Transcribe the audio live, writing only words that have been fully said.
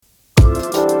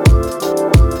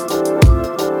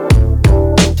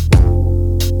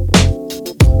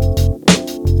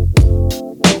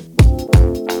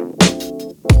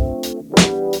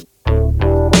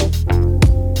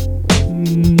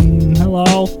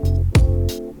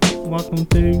welcome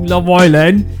to Love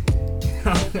Island.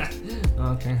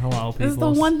 Okay, hello, people. This is the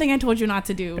one thing I told you not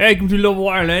to do. Welcome to Love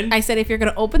Island. I said if you're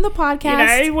going to open the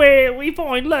podcast... You know, where we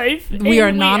find life. We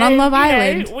are not on Love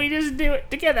Island. We just do it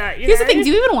together. Here's the thing. Do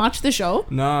you even watch the show?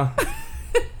 Nah.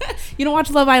 You don't watch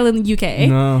Love Island UK?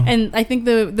 No. And I think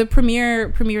the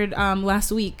premiered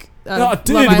last week.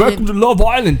 Dude, welcome to Love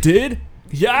Island, dude.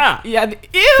 Yeah. Yeah.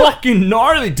 Ew. Fucking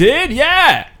gnarly, dude.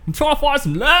 Yeah. I'm trying to find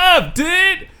some love,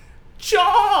 dude.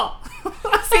 Chaw.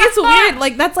 See, it's weird.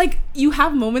 Like, that's like, you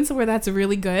have moments where that's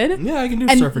really good. Yeah, I can do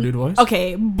a surfer dude voice.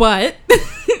 Okay, but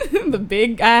the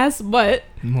big ass but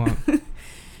What?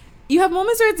 you have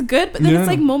moments where it's good, but then Yeah, it's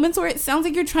I like know. moments where it sounds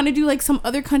like you're trying to do like some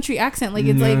other country accent. Like,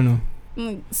 it's Yeah, I know.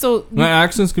 so My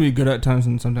accents can be good at times,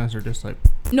 and sometimes they're just like.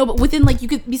 no, but within like you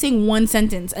could be saying one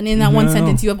sentence, and in that one No.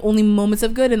 sentence you have only moments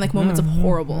of good and like moments of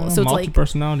horrible. So it's like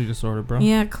multi-personality disorder, bro.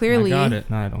 yeah, clearly. I got it.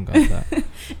 No, I don't got that.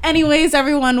 Anyways,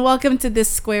 everyone, welcome to this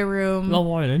square room. Love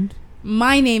Island.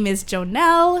 My name is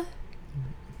Jonelle.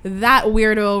 That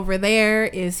weirdo over there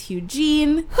is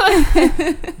Eugene.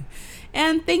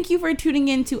 And thank you for tuning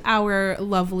in to our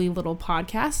lovely little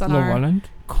podcast on Love our Island.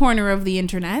 corner of the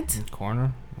internet.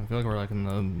 Corner. I feel like we're like in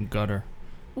the gutter.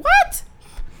 What?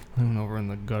 I don't know. We're in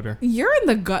the gutter. You're in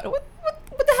the gutter. What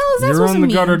the hell is that You're supposed on to the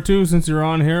mean? gutter too, since you're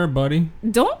on here, buddy.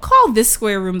 Don't call this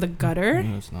square room the gutter.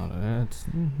 No, it's not. It's.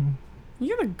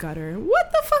 You're the gutter.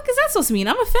 What the fuck is that supposed to mean?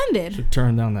 I'm offended. Should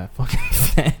turn down that fucking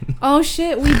fan. Oh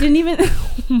shit, we didn't even.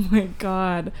 Oh my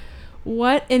god.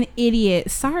 What an idiot.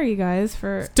 Sorry guys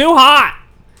for. It's too hot.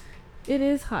 It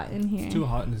is hot in here. It's too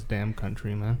hot in this damn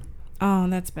country, man. Oh,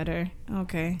 that's better.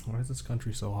 Okay. Why is this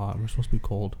country so hot? We're supposed to be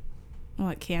cold.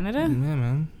 What, Canada? Yeah,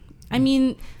 man. I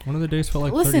mean, One of the days felt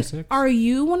like listen, 36. are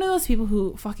you one of those people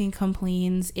who fucking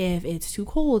complains if it's too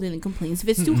cold and complains if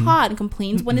it's too hot and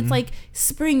complains when it's like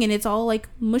spring and it's all like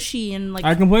mushy and like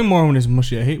I complain more when it's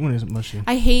mushy. I hate when it's mushy.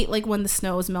 I hate like when the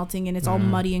snow is melting and it's all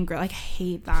muddy and gray. Like I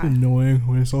hate that. It's annoying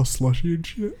when it's all slushy and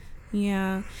shit.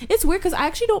 Yeah, it's weird because I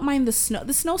actually don't mind the snow.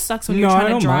 The snow sucks when No, you're I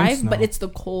trying don't to mind drive, snow. but it's the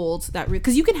cold that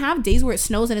because you can have days where it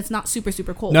snows and it's not super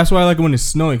cold. That's why I like it when it's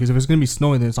snowy, because if it's gonna be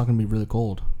snowy, then it's not gonna be really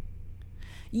cold.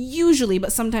 Usually,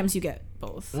 but sometimes you get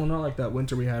both. Well, not like that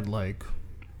winter we had, like.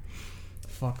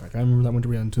 Fuck, like I remember that winter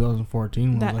we had in 2014.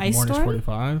 When That it was, like, ice minus storm?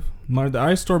 45. The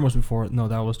ice storm was before. No,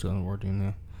 that was 2014.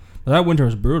 Yeah, but that winter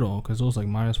was brutal because it was like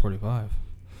minus 45.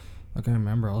 Like I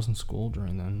remember, I was in school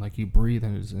during then. Like you breathe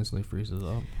and it just instantly freezes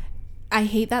up. I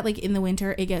hate that like in the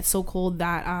winter it gets so cold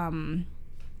that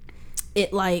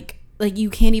it like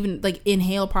you can't even like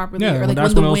inhale properly Yeah, or like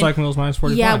that's when the when it was wind like when it was minus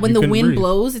 45. yeah when you the couldn't wind breathe.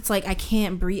 blows it's like I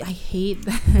can't breathe. I hate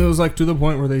that. It was like to the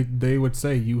point where they would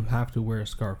say you have to wear a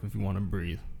scarf if you want to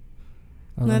breathe.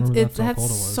 That's how cold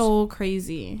it was. so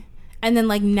crazy. And then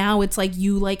like now it's like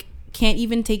you like can't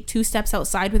even take 2 steps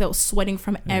outside without sweating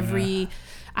from every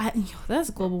that's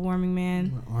global warming,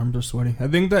 man. My arms are sweaty. I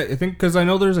think because I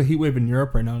know there's a heat wave in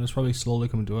Europe right now, and it's probably slowly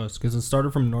coming to us because it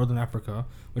started from Northern Africa,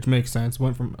 which makes sense.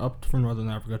 Went from Northern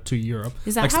Africa to Europe.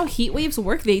 Is that Like, how heat waves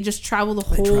work? They just travel the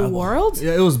whole world?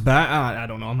 Yeah, it was bad. I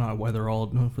don't know. I'm not a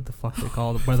weatherologist. What the fuck they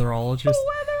call it? Weatherologist.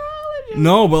 Weatherologist.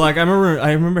 No, but like I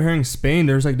remember hearing Spain.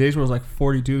 There's like days where it was like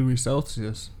 42 degrees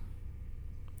Celsius,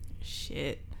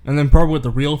 Shit. and then probably with the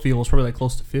real feel, it was probably like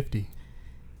close to 50.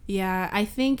 Yeah, I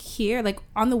think here, like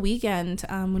on the weekend,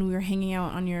 when we were hanging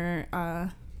out on your,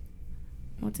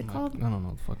 what's it called? I don't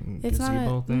know the fucking It's gazebo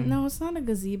not a, thing. no, it's not a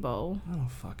gazebo. I don't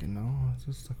fucking know. It's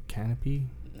just a canopy.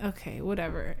 Okay,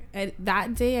 whatever.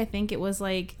 That day, I think it was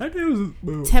like That day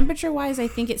was. temperature wise. I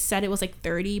think it said it was like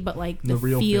 30, but like The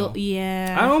real feel.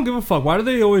 yeah. I don't give a fuck. Why do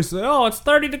they always say, "Oh, it's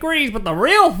 30 degrees," but the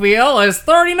real feel is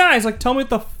 39? It's like, tell me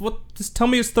just tell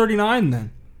me it's 39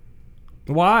 then.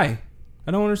 Why? I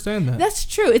don't understand that. That's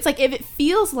true. It's like if it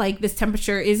feels like this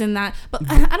temperature isn't that, but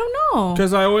I don't know.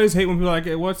 Because I always hate when people are like,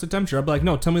 hey, "What's the temperature?" I'd be like,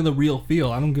 "No, tell me the real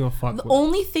feel." I don't give a fuck. The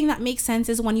only thing that makes sense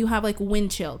is when you have like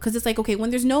wind chill, because it's like okay, when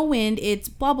there's no wind, it's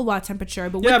blah blah blah temperature,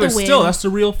 but yeah, with but the wind, still, that's the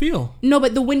real feel. no,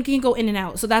 but the wind can go in and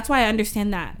out, so that's why I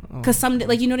understand that. Because some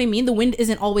like you know what I mean, the wind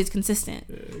isn't always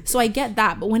consistent, so I get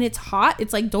that. But when it's hot,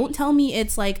 it's like don't tell me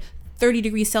it's like 30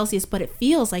 degrees Celsius, but it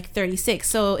feels like 36,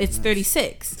 so it's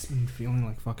 36. It's been feeling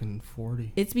like fucking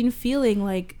 40. It's been feeling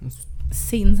like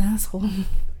Satan's asshole.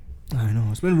 I know.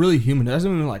 It's been really humid. It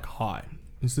hasn't been like hot.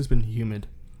 It's just been humid.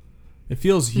 It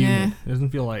feels humid. Yeah. It doesn't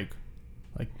feel like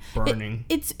burning.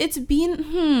 It's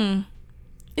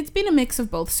been a mix of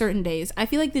both. Certain days, I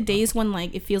feel like the days when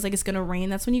like it feels like it's gonna rain,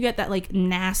 that's when you get that like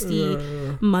nasty,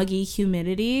 muggy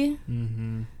humidity.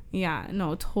 Mm-hmm. Yeah,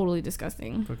 no, totally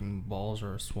disgusting. Fucking balls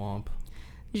are a swamp.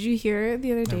 Did you hear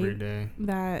the other Every day day.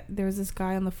 that there was this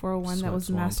guy on the 401 that Sweat was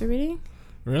swamp. masturbating?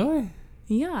 Really?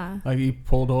 Yeah. Like he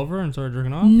pulled over and started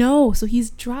jerking off? No, so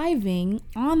he's driving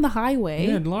on the highway.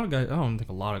 Yeah, a lot of guys. I don't think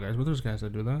a lot of guys, but there's guys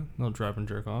that do that. They'll drive and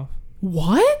jerk off.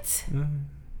 What? Yeah.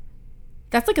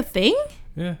 That's like a thing?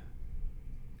 Yeah.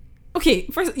 Okay,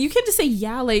 first you can't just say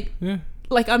yeah like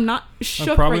I'm not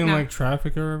shook Probably right in now. like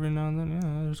traffic or every now and then.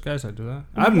 Yeah, there's guys that do that.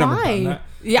 I've never done that.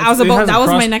 Yeah, It that hasn't was my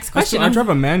crossed- next question. I drive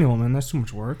a manual, man. That's too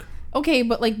much work. Okay,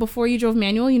 but like before you drove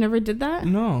manual, you never did that?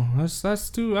 No, that's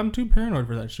too. I'm too paranoid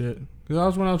for that shit. Cause that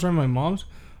was when I was driving my mom's.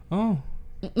 Oh.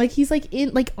 Like he's like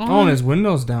in like on. Oh, and his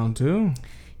window's down too.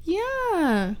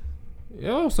 Yeah.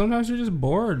 Yo, sometimes you're just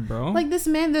bored, bro. Like this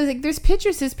man, there's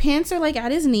pictures. His pants are like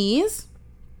at his knees,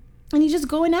 and he's just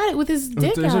going at it with his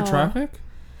dick out. Is there traffic?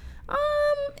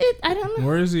 I don't know.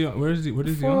 Where is he? What is he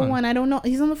 401. on? I don't know.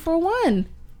 He's on the 401.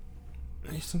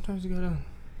 Sometimes you gotta.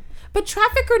 But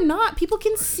traffic or not, people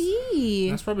can see.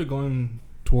 That's probably going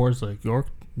towards like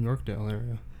Yorkdale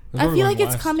area. I feel like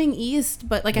it's coming east,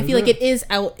 but like I feel like it is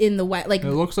out in the west. Like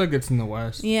it looks like it's in the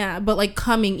west. Yeah, but like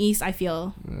coming east, I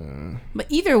feel. But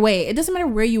either way, it doesn't matter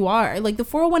where you are. Like the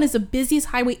 401 is the busiest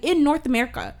highway in North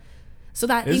America. So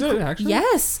that is it actually?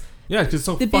 Yes. Yeah, because it's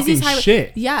so the fucking busiest highway.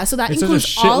 shit. Yeah, so that It's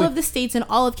includes all of the states and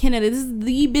all of Canada. This is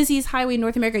the busiest highway in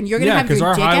North America, and you're gonna have your because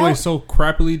our dick highway out. is so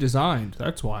crappily designed.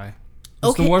 That's why.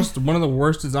 It's the worst, one of the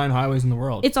worst designed highways in the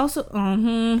world. It's also.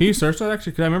 Can you search that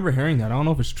actually? Because I remember hearing that. I don't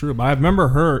know if it's true, but I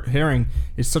remember hearing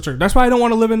it's such a. That's why I don't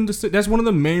want to live in the city. That's one of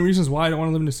the main reasons why I don't want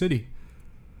to live in the city.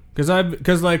 Because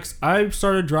I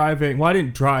started driving. Well, I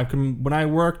didn't drive when I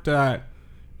worked at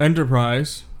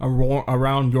Enterprise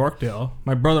around Yorkdale.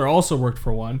 My brother also worked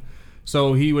for one,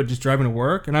 so he would just drive into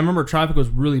work. And I remember traffic was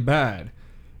really bad.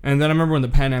 And then I remember when the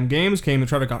Pan Am Games came, the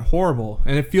traffic got horrible,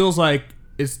 and it feels like.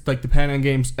 It's like the Pan Am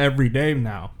Games every day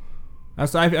now. I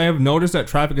have noticed that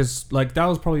traffic is like that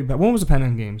was probably bad. When was the Pan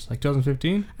Am Games? Like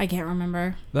 2015? I can't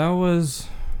remember. I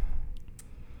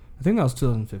think that was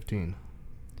 2015.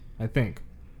 I think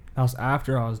that was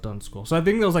after I was done school. So I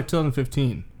think that was like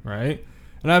 2015, right?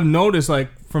 And I've noticed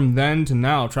like from then to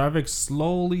now, traffic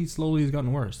slowly has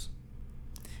gotten worse.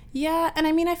 Yeah, and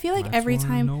I mean I feel like every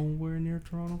time nowhere near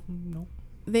Toronto. Nope.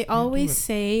 They always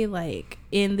say, like,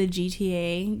 in the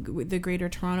GTA, the Greater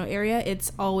Toronto Area,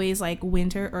 it's always, like,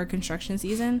 winter or construction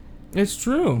season. It's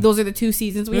true. Those are the two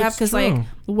seasons we have. Because, like, true.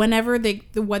 whenever the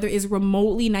weather is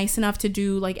remotely nice enough to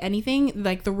do, like, anything,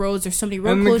 like, the roads, there's so many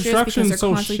road and closures. the construction's because they're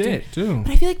so constantly shit, too.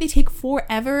 But I feel like they take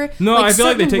forever. No, I feel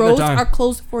like they take their time. Roads are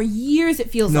closed for years, it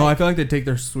feels like. No, I feel like they take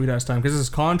their sweet-ass time because it's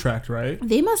contract, right?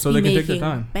 They must so be they can making take their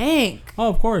time. bank. Oh,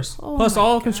 of course. Oh Plus, my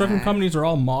all construction God. companies are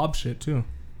all mob shit, too.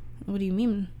 What do you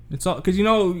mean? It's all because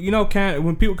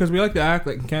when people because we like to act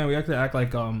like in Canada, we like to act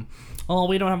like oh,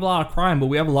 we don't have a lot of crime, but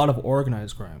we have a lot of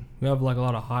organized crime. We have like a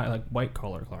lot of white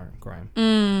collar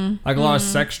crime, like a lot of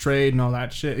sex trade and all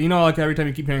that shit. You know, like every time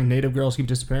you keep hearing native girls keep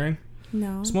disappearing.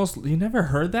 No. It's you never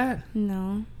heard that?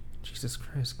 No. Jesus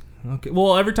Christ. Okay.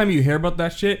 Well, every time you hear about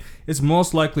that shit, it's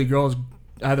most likely girls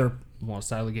either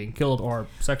sadly getting killed or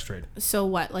sex trade. So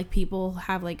what? Like people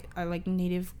have are like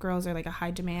native girls are like a high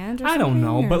demand or I something? don't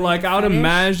know, or but like I would fetish?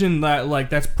 imagine that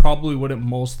like that's probably what it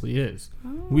mostly is.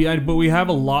 Oh. But we have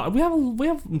a lot. We have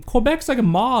Quebec's like a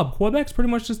mob. Quebec's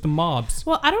pretty much just the mobs.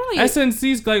 Well, I don't really.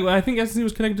 SNC's like I think SNC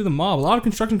was connected to the mob. A lot of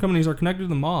construction companies are connected to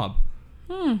the mob.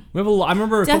 We have a lot. I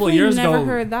remember a couple of years ago. Never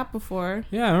heard that before.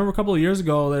 Yeah, I remember a couple of years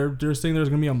ago they were saying there's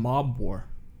gonna be a mob war.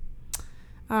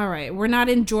 All right, we're not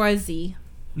in Jersey.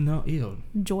 No, ew.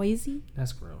 Jersey?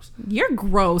 That's gross. You're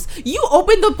gross. You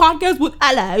opened the podcast with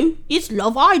 "Hello, it's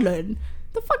Love Island."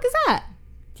 The fuck is that?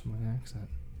 It's my accent.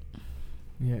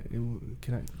 Yeah,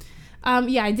 can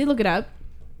Yeah, I did look it up.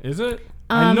 Is it?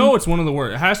 I know it's one of the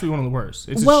worst. It has to be one of the worst.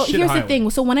 It's a shit here's highway. the thing.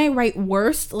 So when I write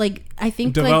worst, like I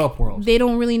think Developed world. they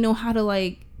don't really know how to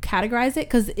like categorize it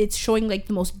because it's showing like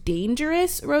the most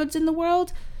dangerous roads in the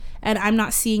world, and I'm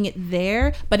not seeing it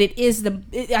there. But it is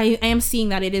I am seeing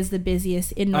that it is the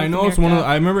busiest in North America. It's one of the,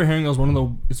 I remember hearing it was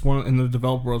in the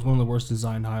developed world, it's one of the worst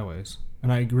designed highways,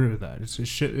 and I agree with that. It's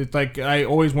just shit. It's like I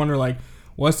always wonder like,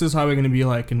 what's this highway going to be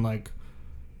like in like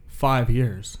 5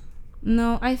 years?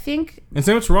 No, I think... And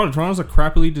same with Toronto. Toronto's a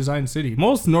crappily designed city.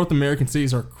 Most North American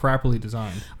cities are crappily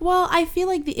designed. Well, I feel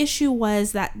like the issue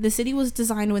was that the city was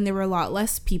designed when there were a lot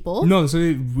less people. No,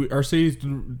 our cities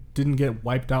didn't get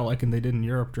wiped out like they did in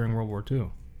Europe during World War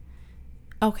II.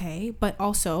 Okay, but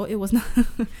also it was not...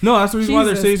 No, that's the reason why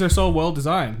their Jesus. cities are so well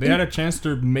designed. They had a chance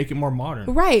to make it more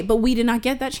modern. Right, but we did not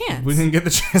get that chance. We didn't get the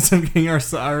chance of getting our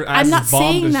asses I'm not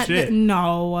bombed saying to that... shit.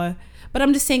 No... But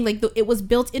I'm just saying, like, it was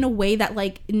built in a way that,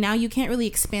 like, now you can't really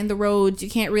expand the roads. You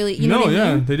can't really, you know what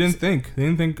I mean? They didn't think. They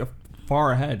didn't think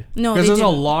far ahead. No, because they there's a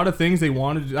didn't. lot of things they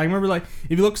wanted to do. I remember, like,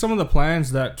 if you look at some of the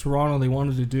plans that Toronto they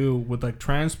wanted to do with like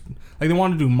like they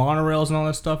wanted to do monorails and all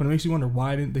that stuff, and it makes you wonder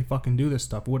why didn't they fucking do this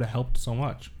stuff? It would have helped so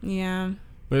much. Yeah.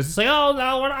 But it's just like, oh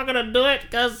no, we're not gonna do it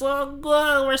because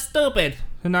we're stupid.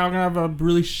 And now we're gonna have a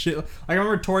really shit. Like, I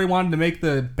remember Tory wanted to make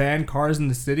the banned cars in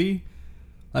the city,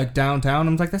 like downtown.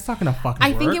 I'm like, that's not gonna fucking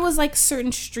work. I think it was like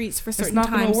certain streets for certain times.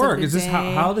 It's not times. gonna work. Of the It's just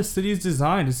day. how the city is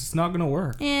designed. It's just not gonna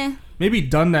work. Eh. Maybe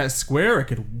done that square, it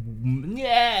could.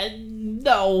 Yeah,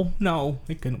 no,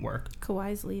 it couldn't work.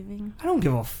 Kawhi's leaving. I don't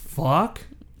give a fuck.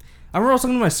 I remember I was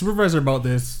talking to my supervisor about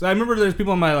this. I remember there's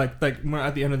people on my like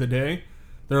at the end of the day,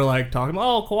 they're like talking about,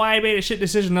 oh, Kawhi made a shit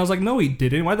decision. And I was like, no, he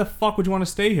didn't. Why the fuck would you want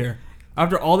to stay here?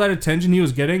 After all that attention he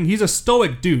was getting, he's a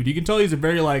stoic dude. You can tell he's a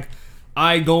very like,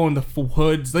 I go in the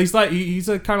woods. He's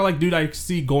a kind of like dude I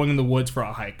see going in the woods for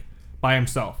a hike by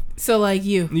himself. So like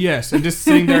you. Yes, and just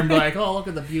sitting there and be like, oh, look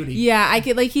at the beauty. Yeah, I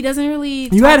could like he doesn't really. You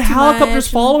talk had too helicopters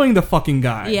much. following the fucking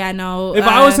guy. Yeah, no. If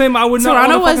I was him, I would not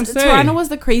want to fucking stay. Toronto was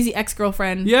the crazy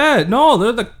ex-girlfriend. Yeah, no,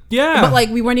 they're the But like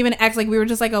we weren't even ex. Like we were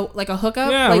just like a hookup.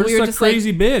 Yeah, like, we were just a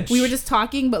crazy bitch. We were just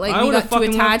talking, but like I we would've got too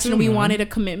fucking attached left and too, we man. wanted a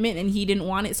commitment, and he didn't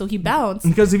want it, so he bounced.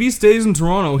 Because if he stays in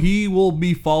Toronto, he will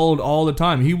be followed all the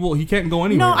time. He can't go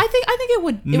anywhere. No, I think it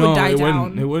would die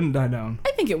down. It wouldn't die down.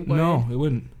 I think it would. No, it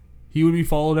wouldn't. He would be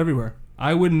followed everywhere.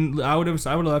 I would have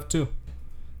left too.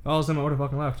 All of a sudden, I would have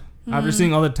fucking left. After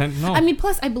seeing all the no. I mean,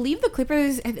 plus I believe the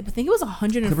Clippers. I think it was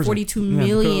 $142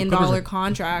 million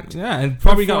contract. Yeah, and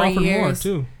probably for got 4 offered more years.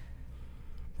 too.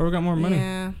 Probably got more money.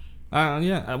 Yeah.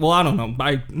 Yeah. Well, I don't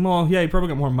know. He probably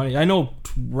got more money. I know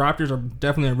Raptors are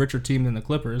definitely a richer team than the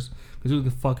Clippers. Because who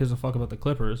the fuck gives a fuck about the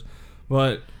Clippers?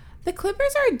 But The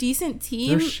Clippers are a decent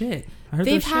team. they're shit. I heard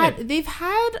They've they're had shit. they've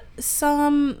had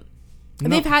some. No.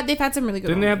 They've had some really good.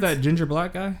 Didn't they have moments. that ginger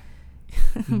black guy?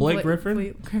 Blake Griffin?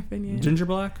 Blake Griffin, yeah. Ginger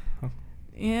black? Oh.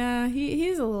 Yeah,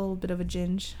 he's a little bit of a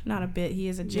ginge. Not a bit. He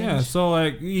is a ginge. Yeah, so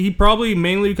like he probably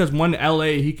mainly because one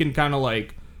LA he can kind of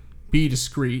like be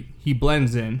discreet. He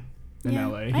blends in Yeah,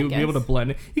 LA. I He would be able to guess.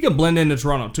 blend in. He can blend into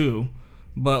Toronto too,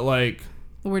 but like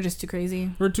We're just too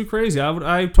crazy. we're too crazy. I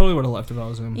totally would have left if I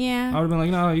was him. Yeah. I would have been like,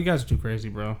 no, you guys are too crazy,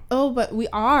 bro. Oh, but we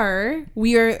are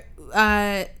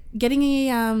getting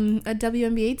a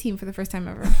WNBA team for the first time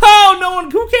ever. Oh, no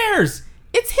one. Who cares?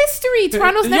 It's history.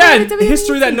 Toronto's never had a WNBA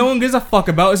history that team. no one gives a fuck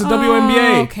about is the Oh,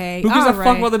 WNBA. okay. Who gives a fuck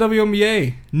Alright. about the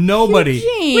WNBA? Nobody.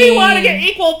 Eugene. We want to get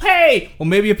equal pay. Well,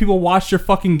 maybe if people watch your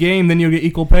fucking game, then you'll get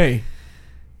equal pay.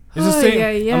 It's the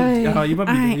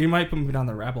same. You might put me down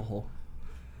the rabbit hole.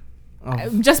 Oh.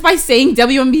 Just by saying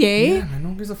WNBA. Yeah, man, no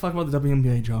one gives a fuck about the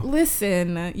WNBA, Joe.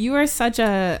 Listen, you are such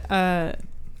an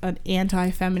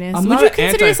anti-feminist. I'm Would not you an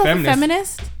consider yourself a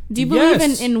anti-feminist. feminist? Do you believe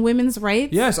Yes. in women's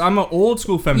rights? Yes, I'm an old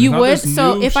school feminist. You not would. this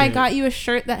So new if I shit. got you a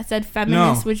shirt that said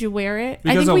feminist, No. would you wear it?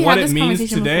 because I think of we what had it this means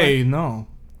conversation today, before. no,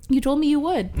 You told me you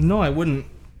would. no, I wouldn't.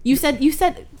 You said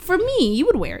for me, you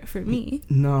would wear it for me.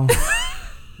 No,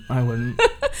 I wouldn't.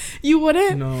 You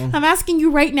wouldn't? No. I'm asking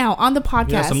you right now on the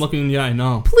podcast. Yes, I'm looking. Yeah, I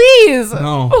know. Please.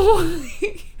 No.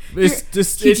 It's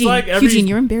just. Eugene, It's like every. Eugene,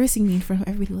 you're embarrassing me in front of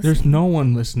everybody listening. There's no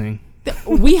one listening.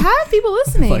 We have people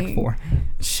listening. Like 4.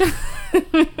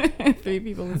 3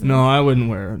 people listening. No, I wouldn't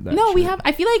wear that. No, we shit. have.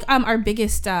 I feel like our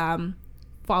biggest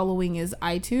following is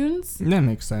iTunes, That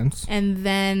makes sense. and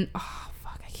then I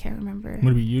can't remember.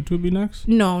 Would it be YouTube be next?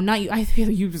 No, not you. I feel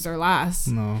YouTubers are last.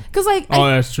 No. Cause like Oh,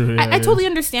 that's true. Yeah, I it totally is.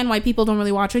 understand why people don't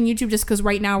really watch on YouTube, just because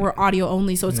right now we're audio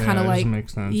only, so it's Yeah, kind of it like doesn't make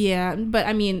sense. yeah. But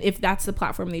I mean, if that's the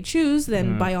platform they choose,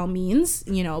 then Yeah. by all means,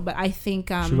 But I think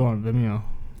Should go on Vimeo.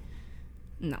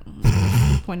 no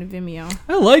point of Vimeo.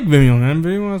 I like Vimeo, man.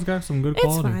 Vimeo has got some good It's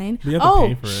quality. fine. But you have to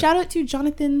pay for it. Shout out to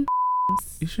Jonathan.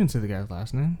 You shouldn't say the guy's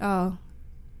last name. Oh,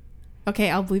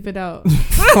 okay, I'll bleep it out.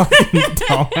 Fucking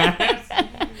dumbass.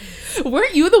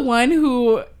 Weren't you the one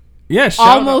who Yeah, shout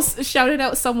out. almost shouted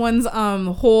out someone's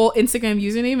whole Instagram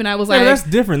username, and I was Yeah, like, that's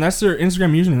different. That's their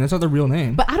Instagram username. That's not their real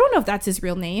name. but I don't know if that's his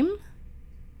real name.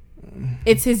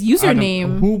 It's his I don't-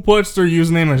 username. Who puts their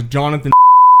username as Jonathan?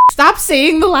 Stop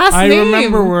saying the last I name.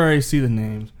 remember where I see the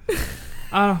names.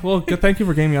 Well, thank you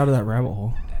for getting me out of that rabbit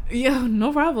hole. Yeah,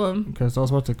 no problem. Because I was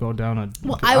about to go down a.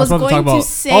 Well, I was about going to Oh,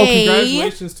 say-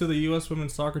 congratulations to the U.S.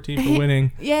 women's soccer team for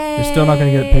winning. Yay. You're still not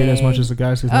going to get paid as much as the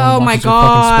guys. 'Cause no Oh one my watches their fucking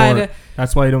God. sport.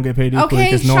 That's why you don't get paid equally.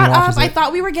 Okay, Because no shut one up. watches I it.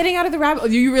 thought we were getting out of the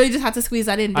rabbit. You really just had to squeeze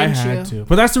that in, I didn't had you? to,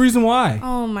 but that's the reason why.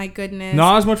 Oh my goodness.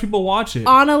 Not as much people watch it.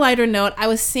 On a lighter note, I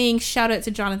was saying shout out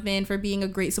to Jonathan for being a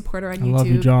great supporter on I YouTube. love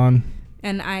you, John.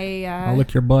 And I'll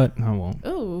lick your butt. I won't.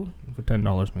 Oh. For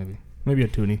 $10 maybe a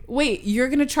toonie. Wait, you're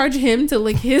gonna charge him to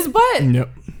lick his butt? Yep.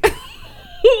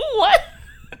 What?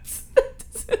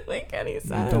 To lick any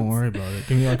sense. Don't worry about it.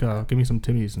 Give me some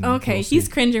Timmies. And Okay, we'll he's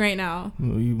see. cringing right now. Give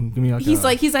me He's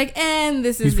like, and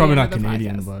this is. He's the probably end not of the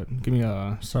Canadian, podcast. but give me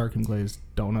a sour cream glazed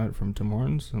donut from Tim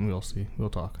Hortons, and we'll see. We'll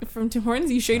talk. From Tim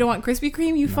Hortons. You sure you don't want Krispy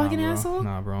Kreme? You fucking bro. asshole.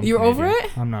 Nah, bro. I'm You're over Canadian.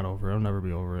 it? I'm not over it. I'll never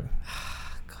be over it.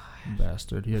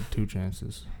 Bastard. You had 2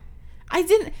 chances. I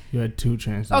didn't. You had 2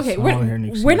 chances. Okay, I don't wanna hear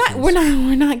any we're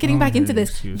not getting I back don't into hear this.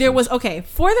 excuses. There was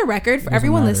for the record, for Doesn't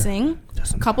everyone matter. listening, a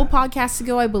Doesn't couple matter. podcasts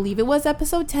ago, I believe it was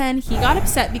episode 10. He got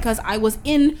upset because I was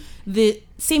in the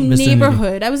same Vicinity.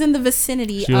 neighborhood. I was in the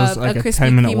vicinity She was of like a a Krispy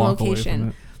 10-minute Kreme walk away location. from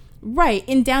it. Right,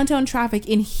 in downtown traffic,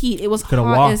 in heat. It was Coulda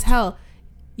hot walked. as hell.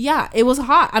 Yeah, it was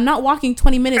hot. I'm not walking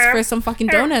 20 minutes for some fucking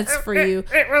donuts for you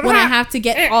when I have to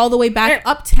get all the way back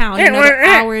uptown, another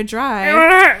hour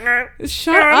drive.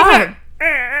 Shut up.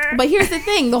 But here's the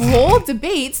thing. The whole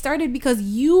debate started because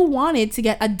you wanted to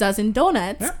get a dozen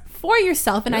donuts for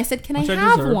yourself. And I said, can Which I I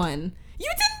have deserved. one? You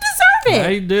didn't deserve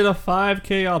I it. did a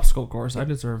 5K obstacle course. I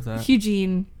deserve that.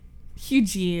 Eugene.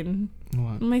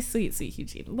 What? My sweet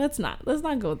Eugene. Let's not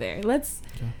go there. Okay.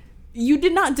 You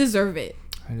did not deserve it.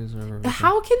 I deserve everything.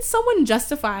 How can someone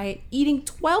justify eating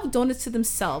 12 donuts to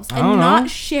themselves I and don't not know.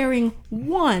 sharing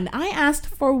one? I asked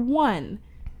for one.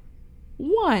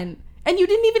 And you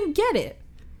didn't even get it.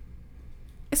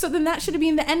 So then that should have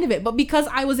been the end of it. But because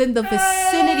I was in the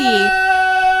vicinity...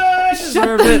 I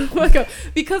deserve it.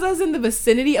 Because I was in the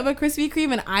vicinity of a Krispy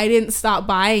Kreme and I didn't stop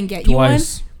by and get you one,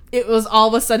 Twice. it was all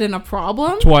of a sudden a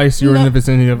problem. Twice you were in No, the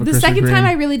vicinity of a The Krispy second time Kreme.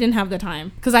 I really didn't have the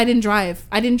time because I didn't drive.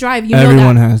 You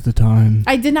Everyone know that. has the time.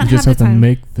 I did not You just have have the to time.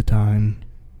 make the time.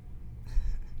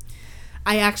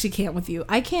 I actually can't with you.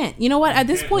 I can't. You know what? At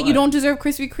this can't point, you what? don't deserve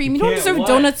Krispy Kreme. You don't can't deserve what?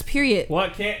 donuts, period.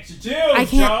 What can't you do, I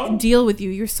can't deal with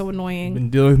you. You're so annoying. Been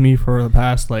dealing with me for the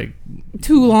past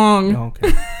Too long.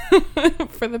 okay.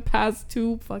 For the past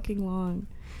too fucking long.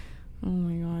 Oh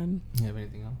my god. You have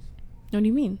anything else? What do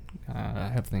you mean? I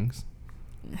have things.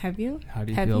 Have you? How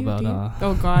do you Have feel you? about Do you?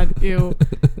 Oh god. Ew.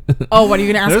 Oh, what are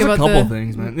you gonna ask There's about a couple the?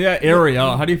 things, man. Yeah,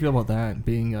 Ariel. How do you feel about that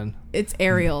being a It's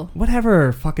Ariel.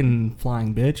 whatever fucking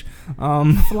flying bitch?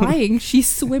 Flying. She's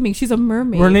swimming. She's a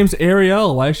mermaid. Her name's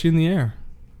Ariel. Why is she in the air?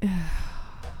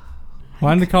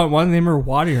 Why did they name her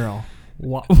Waterel?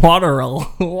 Waterel.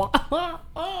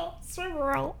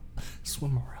 Swimmerel.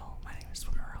 Swimmerel. My name is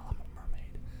Swimmerel. I'm a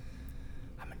mermaid.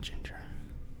 I'm a ginger.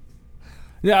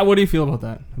 Yeah, what do you feel about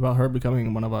that? About her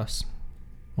becoming one of us?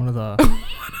 One of the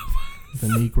the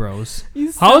Negroes.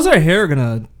 How is her hair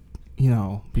gonna,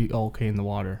 be okay in the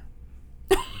water?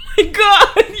 my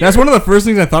god. That's one of the first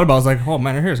things I thought about. I was like, oh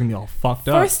man, her hair's gonna be all fucked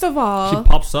up. First of all, She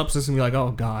pops up, so it's gonna be like,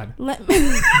 oh god. let me.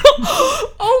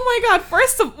 Oh my god!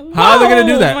 First of How are they gonna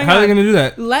do whoa, that? oh my How are they God. gonna do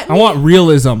that? Let I me- want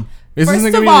realism. Isn't First it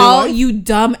of gonna be all, real life? you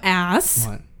dumb ass.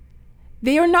 What?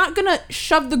 They are not gonna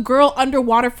shove the girl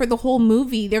underwater for the whole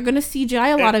movie. They're gonna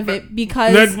CGI a lot of it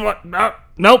because That's what?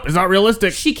 Nope, it's not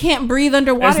realistic. she can't breathe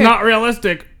underwater. It's not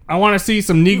realistic. I want to see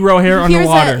some Negro hair Here's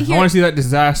underwater. here- I want to see that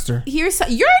disaster. You're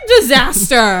a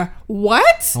disaster.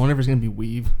 What? I wonder if it's gonna be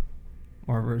weave,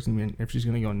 or if she's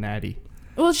gonna go natty.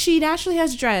 Well, she naturally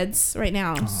has dreads right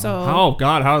now, so Oh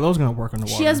God, how are those gonna work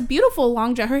underwater? she has beautiful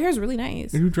long dreads. Her hair is really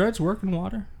nice. Do dreads work in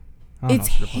water? I don't It's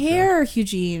know, should've looked hair,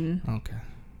 Eugene. it up.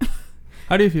 Okay.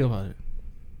 How do you feel about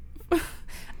it?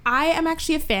 I am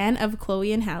actually a fan of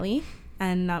Chloe and Halle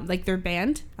and their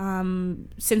band.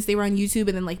 Since they were on YouTube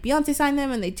and then Beyonce signed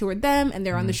them and they toured them and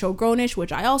they're on the show Grownish,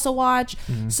 which I also watch.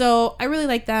 So I really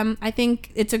like them. I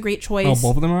think it's a great choice. Oh,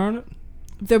 both of them are on it.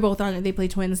 They're both on it. They play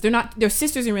twins. They're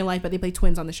sisters in real life, but they play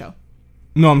twins on the show.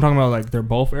 No, I'm talking about they're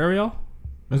both Ariel.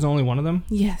 There's only one of them.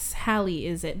 Yes, Halle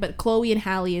is it, but Chloe and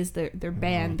Halle is their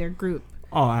band, their group.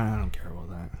 Oh, I don't care about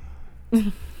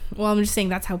that. Well, I'm just saying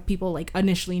that's how people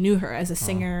initially knew her as a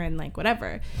singer and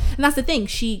whatever. And that's the thing.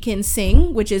 She can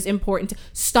sing, which is important.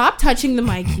 Stop touching the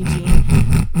mic, Eugene.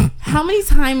 How many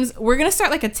times we're going to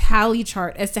start a tally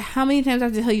chart as to how many times I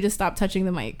have to tell you to stop touching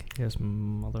the mic. Yes,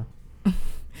 mother.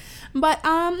 But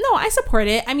no, I support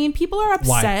it. I mean, people are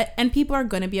upset Why? and people are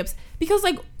going to be upset because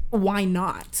why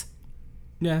not?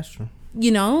 Yeah, that's true.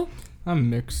 You know? I'm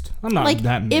mixed. I'm not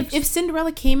that mixed. if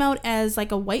Cinderella came out as a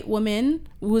white woman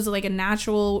who's a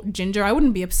natural ginger, I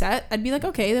wouldn't be upset. I'd be like,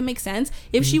 okay, that makes sense.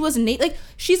 If she was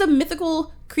she's a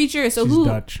mythical creature, so She's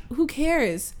Dutch. who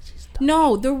cares? She's Dutch.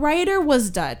 No, the writer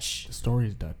was Dutch. The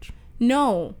story's Dutch.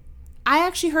 No, I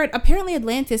actually heard apparently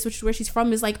Atlantis, which is where she's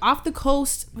from, is like off the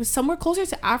coast, somewhere closer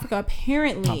to Africa.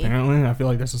 Apparently, I feel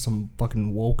like this is some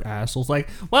fucking woke assholes. Like,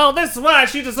 well, this is why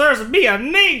she deserves to be a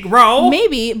Negro.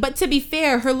 Maybe, but to be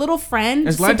fair, her little friend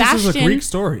Atlantis Sebastian is a Greek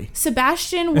story.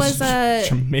 Sebastian was a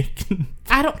Jamaican.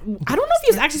 I don't know if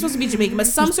he was actually supposed to be Jamaican, but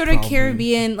some sort of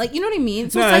Caribbean, like, you know what I mean?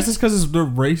 So No, it's that's like, just because they're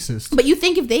racist. but you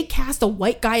think if they cast a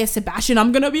white guy as Sebastian,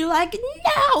 I'm gonna be like,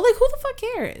 no, like, who the fuck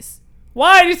cares?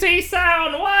 Why does he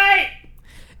sound white?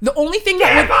 The only thing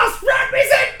that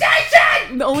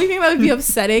representation. the only thing that would be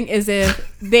upsetting is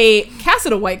if they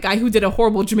casted a white guy who did a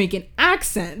horrible Jamaican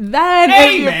accent. Then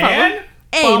Hey, it'd be a man. problem.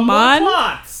 Hey, man.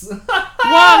 Plots.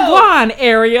 Wagwan,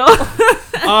 Ariel.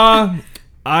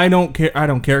 I don't care. I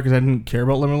don't care because I didn't care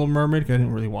about Little Mermaid because I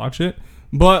didn't really watch it.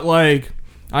 But like,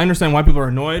 I understand why people are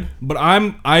annoyed. But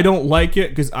I don't like it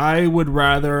because I would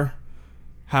rather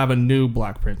have a new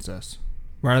Black princess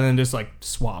rather than just like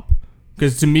swap.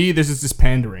 Because to me, this is just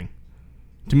pandering.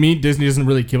 To me, Disney doesn't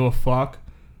really give a fuck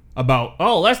about,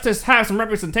 oh, let's just have some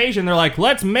representation. They're like,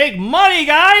 let's make money,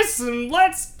 guys, and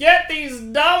let's get these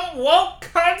dumb woke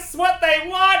cunts what they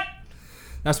want.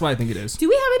 That's what I think it is. Do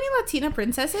we have any Latina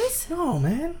princesses? No,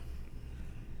 man.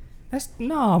 We're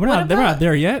not. They're not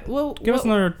there yet. Well, Give us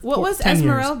another. What was 10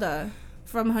 Esmeralda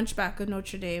from Hunchback of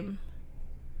Notre Dame?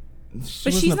 Years.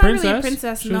 But She she's wasn't not really a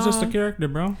princess, She was just a character,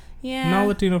 bro. Yeah. No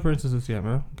Latino princesses yet,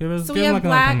 bro. So give we them have like another 10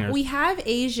 Black, years. we have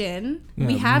Asian, Yeah,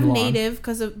 we have Mulan. Native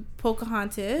because of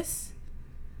Pocahontas.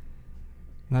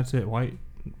 That's it. White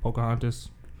Pocahontas.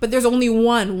 But there's only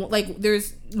one. Like,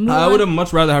 there's Mulan. I would have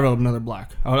much rather have another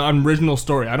Black. An original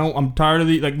story. I'm tired of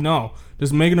the like. No,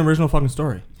 just make an original fucking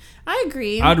story. I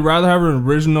agree. I'd rather have an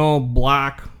original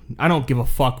Black. I don't give a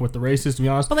fuck with the races, to be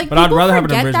honest. But like, I'd people rather have an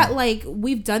forget original. that like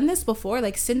we've done this before.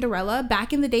 Like Cinderella,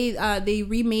 back in the day, they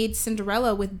remade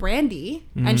Cinderella with Brandy,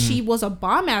 and she was a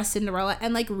bomb ass Cinderella.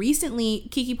 And like recently,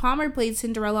 Keke Palmer played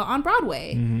Cinderella on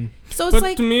Broadway. So it's But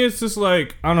like, to me, it's just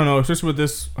like, I don't know. It's just with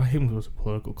this. I hate when it was a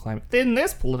political climate. In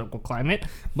this political climate,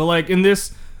 but like in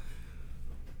this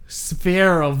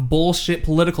sphere of bullshit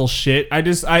political shit,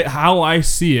 how I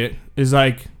see it is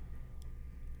like,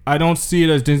 I don't see it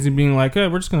as Disney being like, hey,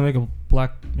 we're just gonna make a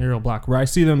Black Ariel Black. Where I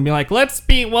see them being like, let's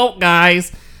be woke,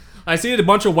 guys. I see it a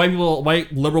bunch of white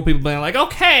liberal people being like,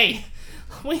 okay,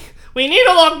 we need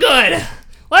to look good.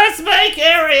 Let's make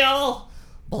Ariel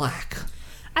Black.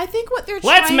 I think what they're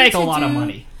Let's trying make to a lot do, of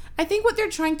money. I think what they're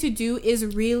trying to do is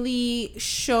really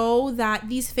show that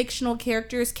these fictional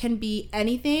characters can be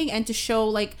anything, and to show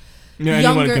like Yeah,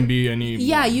 younger, anyone can be any.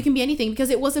 Yeah, you can be anything,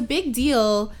 because it was a big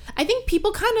deal. I think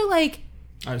people kind of like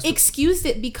excused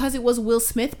it because it was Will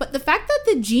Smith, but the fact that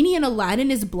the genie in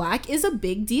Aladdin is Black is a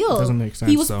big deal. Doesn't make sense.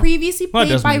 He was though. previously Well, it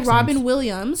played does by make Robin sense.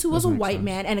 Williams, who was a Does make white sense.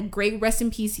 man, and a great rest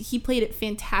in peace. He played it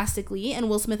fantastically, and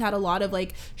Will Smith had a lot of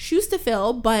like shoes to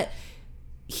fill, but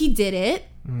he did it,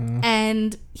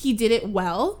 and he did it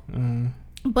well.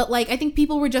 But like, I think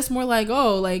people were just more like,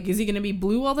 oh, like, is he gonna be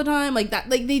blue all the time, like that?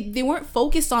 Like they weren't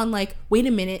focused on like, wait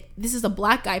a minute, this is a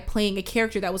Black guy playing a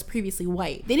character that was previously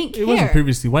white. They didn't care. It wasn't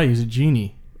previously white. He's a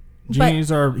genie. Genies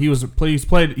he was voiced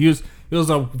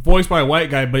by a white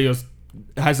guy, but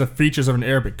has the features of an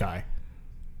Arabic guy,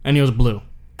 and he was blue.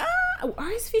 Are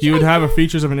his features He would like have the that?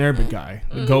 features of an Arabic guy,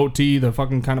 the goatee, the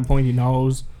fucking kind of pointy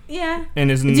nose, Yeah. and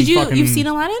his. Did you've seen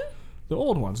Aladdin? the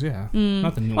old ones? Yeah,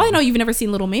 not the new Well, I ones. know you've never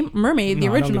seen Little Mermaid, the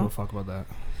No, original. I don't give a fuck about that.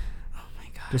 Oh my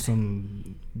god. Just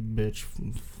some bitch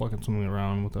fucking swimming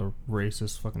around with a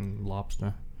racist fucking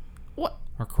lobster What?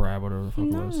 or crab, whatever the fuck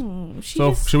it was. No. She So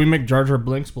just, should we make Jar Jar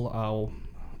Binks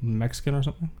Mexican or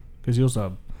something? Because he was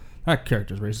that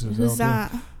character's racist as hell, who's too.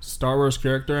 that? Star Wars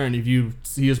character, and if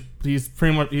he was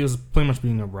pretty much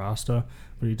being a Rasta,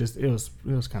 but it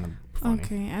was kind of funny.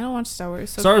 Okay, I don't watch Star Wars.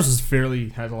 So Star Wars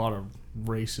has a lot of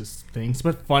racist things,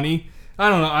 but funny. I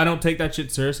don't know. I don't take that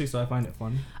shit seriously, so I find it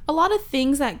funny. a lot of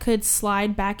things that could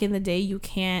slide back in the day, you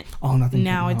can't. Oh, nothing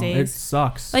Nowadays. No, it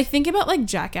sucks. Like, think about like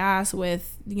Jackass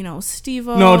with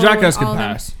Steve-O. No, Jackass and can all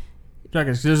them. pass.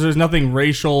 Jackass, there's nothing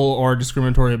racial or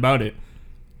discriminatory about it.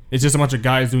 It's just a bunch of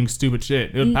guys doing stupid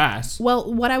shit. It would pass.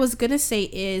 Well, what I was gonna say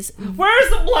is, Where's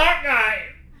the black guy?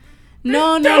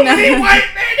 no, White men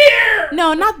here.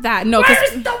 no, not that. No,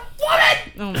 'cause- the woman?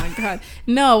 oh my god,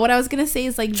 no. What I was gonna say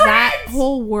is like that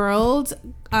whole world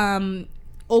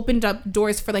opened up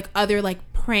doors for like other like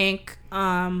prank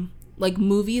like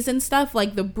movies and stuff,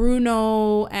 like the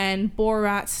Bruno and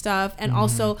Borat stuff, and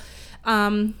also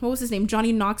what was his name,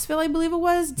 Johnny Knoxville, I believe it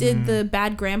was, did the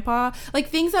Bad Grandpa, like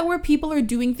things that where people are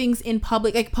doing things in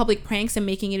public, like public pranks, and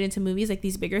making it into movies, like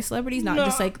these bigger celebrities, not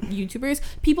just like YouTubers.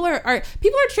 People are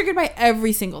triggered by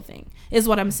every single thing, is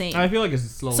what I'm saying. I feel like it's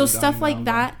slowly So dying stuff like down,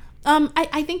 that,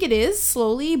 I think it is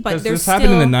slowly, but there's this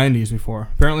happened in the 90s before.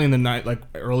 Apparently in the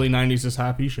early 90s this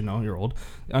happened. You should know, you're old.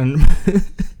 And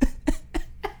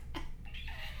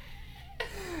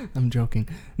I'm joking.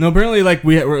 No, apparently like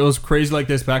it was crazy like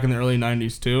this back in the early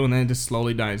 90s too, and then it just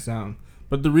slowly dies down.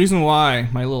 But the reason why,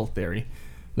 my little theory,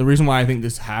 the reason why I think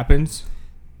this happens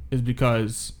is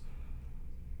because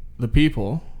the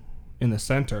people in the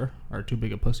center are too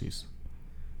big of pussies.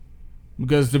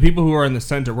 Because the people who are in the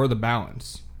center, we're the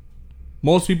balance.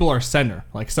 Most people are center,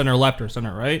 like center left or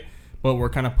center right, but we're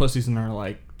kind of pussies and are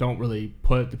like don't really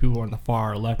put the people who are in the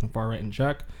far left and far right in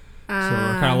check. So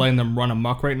we're kind of letting them run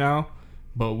amok right now.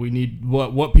 But we need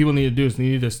what people need to do is they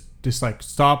need to just like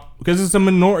stop, because it's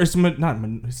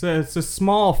it's a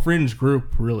small fringe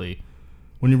group really.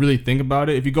 When you really think about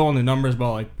it, if you go on the numbers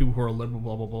about like people who are liberal,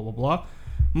 blah blah blah blah blah,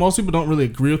 most people don't really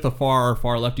agree with the far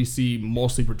left you see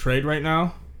mostly portrayed right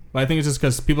now. But I think it's just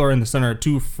because people are in the center are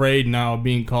too afraid now of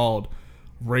being called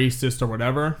racist or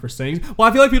whatever for saying. Well,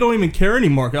 I feel like people don't even care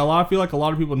anymore. I feel like a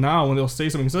lot of people now when they'll say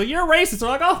something, so like, you're racist, they're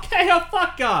like, okay, oh,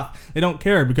 fuck off. They don't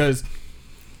care because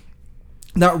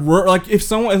that like if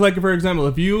someone like for example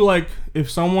if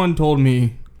someone told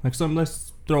me like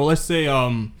let's say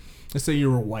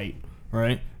you were white,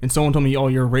 right, and someone told me, oh,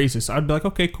 you're a racist, I'd be like,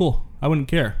 okay, cool. I wouldn't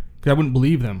care because I wouldn't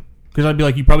believe them, because I'd be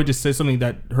like, you probably just said something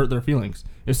that hurt their feelings.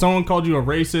 If someone called you a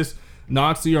racist,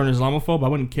 Nazi, or an Islamophobe, I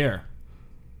wouldn't care,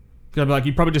 because I'd be like,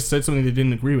 you probably just said something they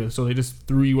didn't agree with, so they just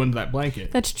threw you into that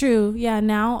blanket. That's true. Yeah,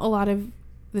 now a lot of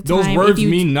the those time, words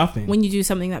mean nothing. When you do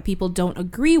something that people don't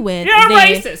agree with, you're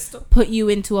they racist. Put you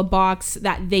into a box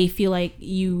that they feel like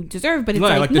you deserve. But it's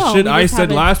like the no, shit I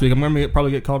said last week, I'm gonna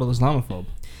probably get called an Islamophobe.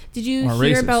 Did you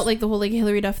hear about like the whole like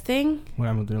Hillary Duff thing? What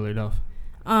happened with Hillary Duff?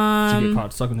 Did she get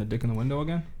caught sucking a dick in the window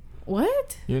again?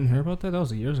 What? You didn't hear about that? That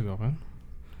was years ago, man.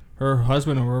 Her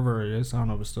husband, or whoever it is, I don't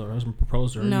know if it's still her husband,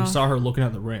 proposed her. No. And you saw her looking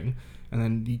at the ring, and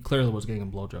then he clearly was getting a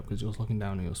blowjob because he was looking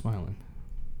down and he was smiling.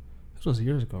 This was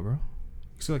years ago, bro.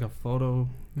 You see like a photo.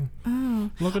 Yeah.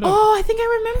 Oh. Look it up. Oh, I think I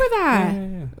remember that.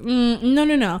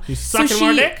 Yeah. No. You sucking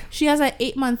more dick? She has an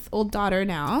 8-month-old daughter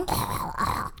now,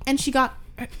 and she got.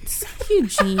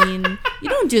 Eugene, you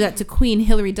don't do that to Queen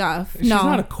Hillary Duff. She's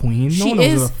not a queen. No one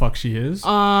knows who the fuck she is.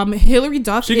 Hillary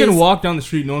Duff. She can walk down the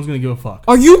street. No one's gonna give a fuck.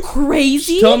 Are you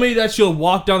crazy? Tell me that she'll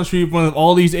walk down the street in front of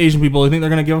all these Asian people. You think they're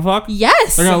gonna give a fuck?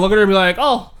 Yes. They're gonna look at her and be like,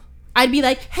 "Oh." I'd be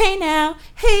like, "Hey now."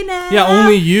 Yeah,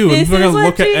 only you. And people are gonna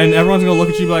look at, and everyone's gonna look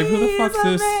at you and be like, "Who the fuck's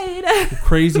this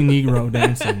crazy Negro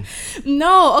dancing?"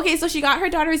 No. Okay, so she got her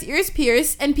daughter's ears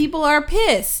pierced, and people are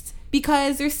pissed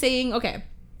because they're saying, "Okay."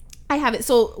 I have it.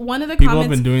 So one of the people have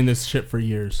been doing this shit for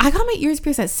years. I got my ears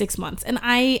pierced at 6 months, and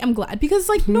I am glad because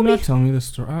like nobody. Not telling me the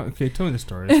story. Okay, tell me the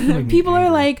story. People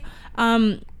are like,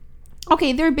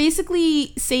 okay, they're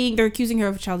basically saying they're accusing her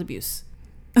of child abuse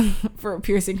for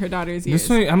piercing her daughter's ears.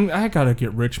 I gotta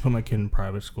get rich and put my kid in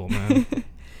private school, man.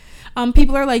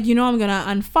 People are like, I'm gonna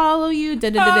unfollow you.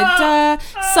 Da da da da da.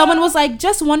 Someone was like,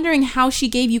 just wondering how she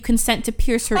gave you consent to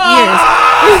pierce her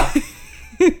ears.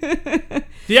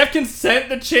 Do you have consent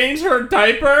to change her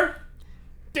diaper?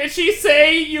 Did she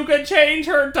say you could change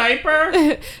her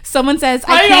diaper? Someone says,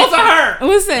 I can't. Her.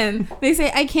 Listen, they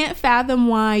say, I can't fathom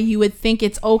why you would think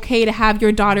it's okay to have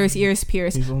your daughter's ears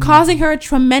pierced, causing her a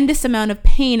tremendous amount of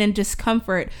pain and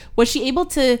discomfort. Was she able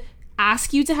to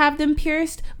ask you to have them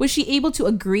pierced? Was she able to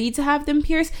agree to have them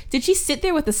pierced? Did she sit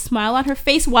there with a smile on her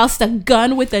face whilst a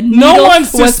gun with a needle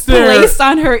was placed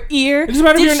on her ear?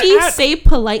 Did she say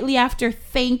politely after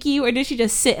thank you, or did she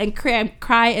just sit and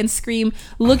cry and scream,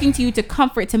 looking to you to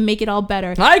comfort, to make it all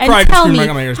better? I cried and screamed. I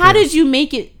got my ears pierced. How did you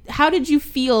make it? How did you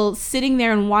feel sitting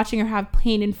there and watching her have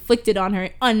pain inflicted on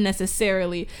her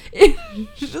unnecessarily?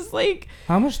 It's just like,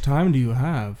 how much time do you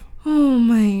have? Oh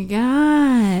my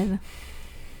god.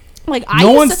 Like I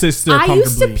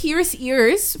used to pierce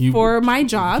ears for my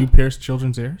job. You pierce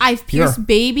children's ears? I've pierced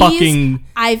babies.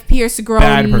 I've pierced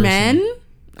grown men.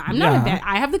 I'm not a bad.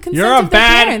 I have the consent of their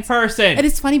parents. You're a bad person. And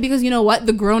it's funny because you know what?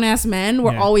 The grown ass men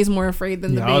were always more afraid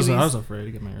than the babies. I was afraid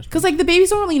to get my ears pierced. Because like the babies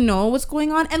don't really know what's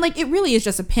going on, and like it really is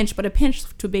just a pinch. But a pinch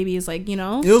to a baby is like, It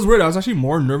was weird. I was actually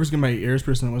more nervous getting my ears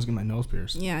pierced than I was getting my nose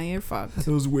pierced. Yeah, you're fucked.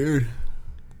 It was weird.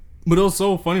 But it was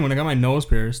so funny when I got my nose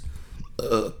pierced.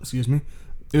 Excuse me.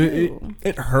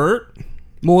 It hurt.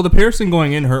 Well, the piercing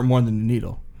going in hurt more than the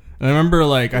needle. And I remember,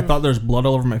 like, I thought there's blood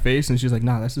all over my face, and she's like,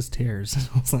 "Nah, that's just tears."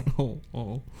 I was like,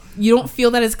 "Oh." You don't feel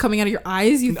that it's coming out of your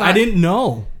eyes? You thought? I didn't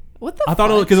know. What the? I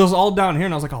thought because it was all down here,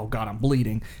 and I was like, "Oh God, I'm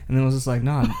bleeding." And then it was just like,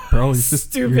 "Nah, bro, you're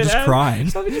just crying."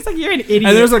 So just like you're an idiot.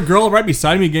 And there's a girl right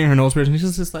beside me getting her nose pierced, and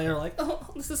she's just like, "Oh,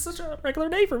 this is such a regular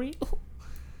day for me."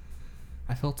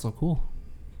 I felt so cool.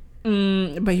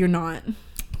 But you're not.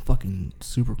 fucking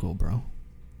super cool, bro.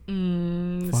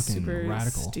 Fucking super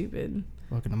radical. stupid.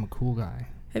 Fucking, I'm a cool guy.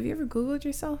 Have you ever Googled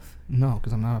yourself? No,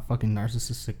 because I'm not a fucking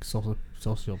narcissistic,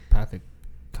 sociopathic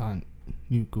cunt.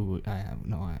 You Google. I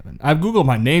haven't. I've Googled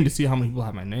my name to see how many people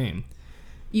have my name.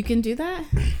 You can do that?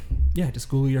 Yeah, just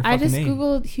Google your fucking name. I just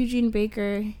Googled Eugene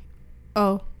Baker.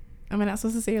 Oh, am I not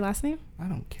supposed to say your last name? I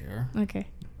don't care. Okay.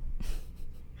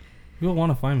 People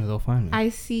want to find me, they'll find me. I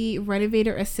see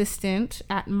renovator assistant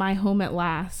at My Home at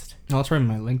Last. Oh, that's right,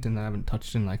 my LinkedIn that I haven't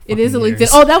touched in like It is a years. LinkedIn.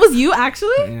 Oh, that was you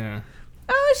actually? Yeah.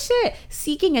 Oh shit!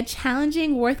 Seeking a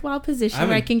challenging, worthwhile position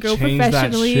where I can grow changed that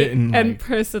professionally shit in, and like,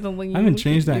 personally. I haven't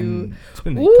changed that. It's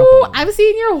been a couple Ooh, of I've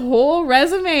seen your whole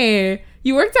resume.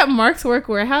 You worked at Mark's Work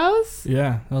Warehouse.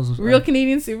 Yeah, that was Real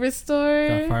Canadian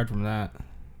Superstore. Got fired from that.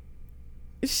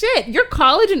 Shit, your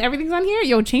college and everything's on here.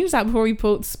 Yo, change that before we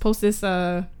post this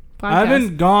podcast.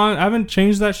 I haven't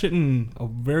changed that shit in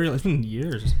it's been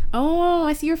years. Oh,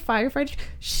 I see your firefighter.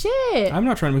 Shit. I'm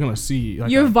not trying to become a C.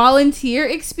 Like your volunteer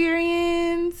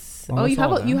experience. Well, Oh, you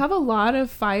that's have a lot of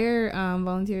fire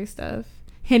volunteer stuff.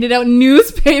 Handed out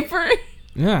newspaper.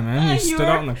 Yeah, man, You stood were-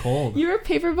 out in the cold. You were a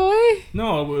paper boy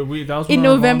No, that was in when I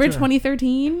was November volunteering.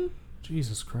 2013.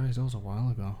 Jesus Christ, that was a while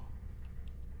ago.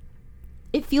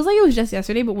 It feels like it was just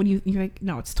yesterday, but when you're like,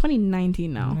 no, it's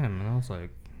 2019 now. Yeah, man, I was like,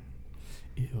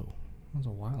 ew, that was a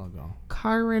while ago.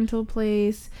 Car rental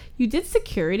place. You did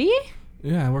security?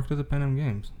 Yeah, I worked at the Pan Am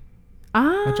Games.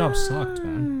 Ah, That job sucked,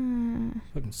 man.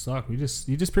 Fucking sucked. You just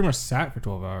pretty much sat for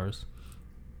 12 hours.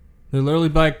 They literally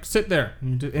be like, sit there,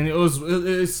 and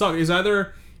it sucked. It's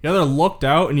either you either looked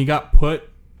out and you got put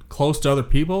close to other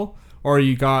people, or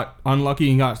you got unlucky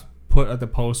and got put at the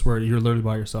post where you're literally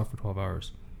by yourself for 12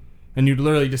 hours, and you'd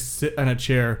literally just sit in a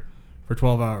chair for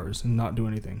 12 hours and not do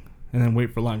anything, and then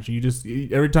wait for lunch.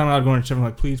 Every time I'd go in a shift, I'm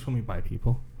like, please put me by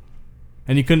people,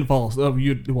 and you couldn't fall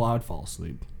asleep. I'd fall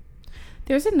asleep.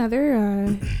 There's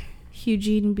another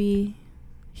Eugene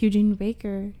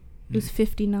Baker who's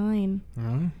 59.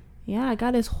 Really? Yeah, I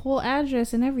got his whole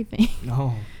address and everything.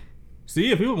 No.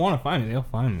 See, if people want to find me, they'll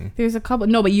find me. There's a couple.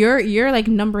 No, but your like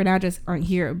number and address aren't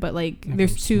here. But like, Yeah,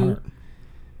 there's I'm two. smart.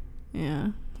 Yeah.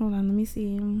 Hold on. Let me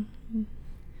see.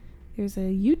 There's a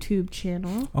YouTube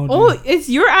channel. Oh, dude.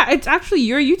 It's actually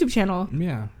your YouTube channel.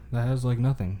 Yeah, that has like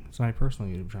nothing. It's my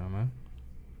personal YouTube channel, man.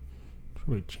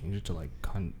 Probably change it to like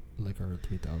Cunt Liquor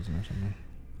 3000 or something.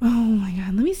 Oh my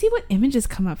god. Let me see what images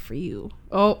come up for you.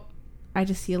 Oh, I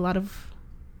just see a lot of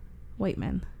white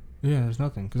men. Yeah, there's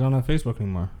nothing because I don't have Facebook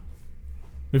anymore.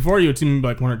 Before you would see me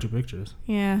like 1 or 2 pictures,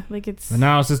 Yeah, like it's. but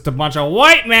now it's just a bunch of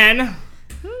white men.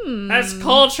 That's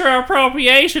culture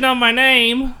appropriation of my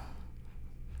name.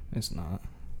 It's not.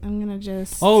 I'm gonna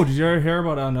just. Oh, did you ever hear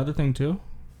about another thing too?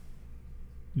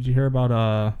 Did you hear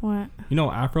about What? you know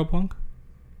Afropunk?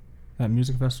 That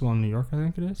music festival in New York, I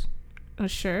think it is.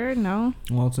 Sure. No.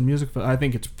 Well, it's a I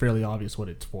think it's fairly obvious what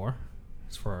it's for.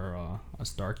 It's for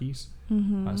us darkies,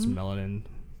 Mm-hmm. us melanin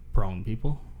prone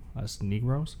people, us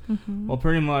Negroes. Mm-hmm. Well,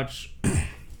 pretty much,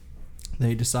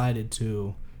 they decided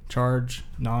to charge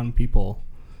people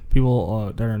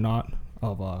that are not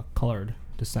of colored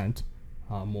descent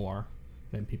more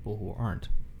than people who aren't.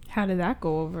 How did that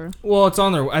go over? Well, it's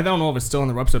on their. I don't know if it's still on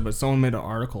their website, but someone made an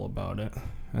article about it,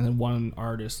 and then one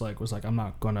artist was like, "I'm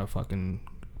not gonna fucking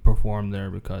perform there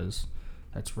because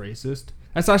that's racist.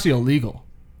 That's actually illegal.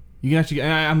 You can actually.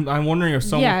 And I'm wondering if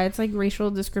someone. Yeah, it's like racial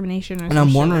discrimination. Or And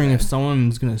I'm wondering if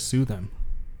someone's gonna sue them,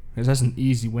 because that's an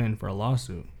easy win for a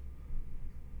lawsuit.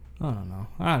 I don't know.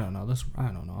 I don't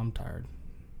know. I'm tired.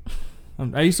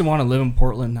 I used to want to live in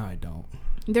Portland. Now I don't.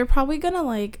 they're probably gonna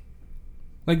like.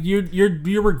 Like you're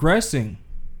regressing.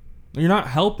 You're not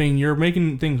helping. You're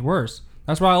making things worse.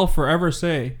 That's why I'll forever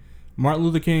say Martin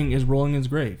Luther King is rolling his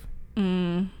grave.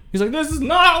 He's like, this is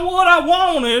not what I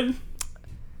wanted.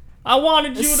 I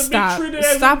wanted you to be treated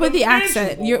as Stop with the individuals.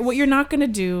 accent. What you're not gonna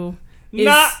do is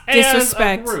Not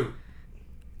disrespect. as a group.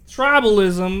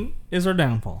 Tribalism is our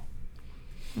downfall.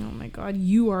 Oh my god,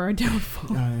 you are a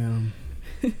downfall. I am.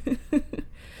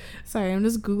 Sorry, I'm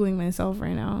just googling myself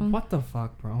right now. What the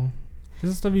fuck, bro?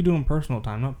 This is stuff you do in personal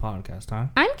time, not podcast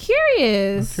time. I'm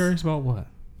curious. I'm curious about what?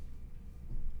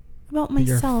 About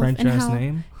Your myself French and ass how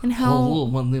name? and how. Oh,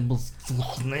 my name is...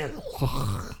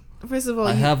 First of all,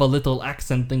 I have a little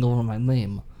accent thing over my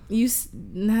name. that's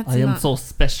I am not, so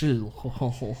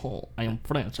special. I am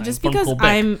French. I just am from because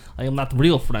Quebec. I am not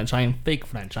real French. I am fake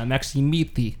French. I'm actually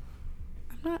meaty.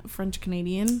 I'm not French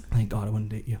Canadian. Thank God I wouldn't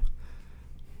date you.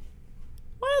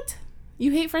 What?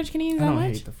 You hate French Canadians I that don't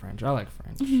much? hate the French. I like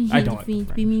French. You I hate don't the like the French.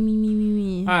 French.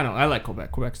 Me. I don't know. I like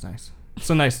Quebec. Quebec's nice. It's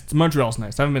so nice. Montreal's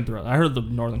nice. I haven't been through it. I heard the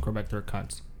northern Quebec, they're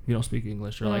cunts. you don't speak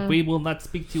English. Or like, we will not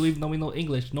speak to you even though we know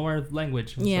English, know our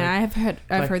language. It's Yeah, like,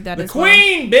 I've heard that the as well.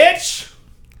 Queen, bitch!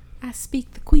 I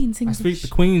speak the Queen's English. I speak the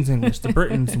Queen's English, the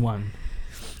Britain's one.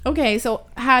 Okay, so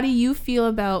how do you feel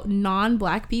about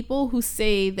non-black people who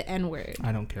say the N-word?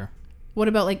 I don't care. What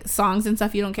about like songs and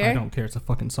stuff? You don't care? I don't care. It's a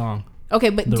fucking song. Okay,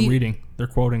 but They're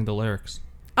quoting the lyrics.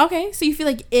 Okay, so you feel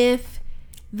like if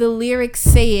the lyrics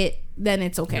say it, then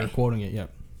it's okay. They're quoting it,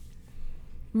 yep.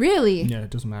 Really? Yeah, it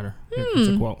doesn't matter. It's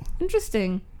a quote.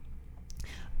 Interesting.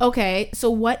 Okay, so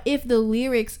what if the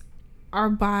lyrics are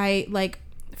by, like,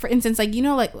 for instance, like, you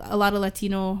know, like a lot of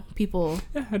Latino people.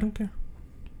 Yeah, I don't care.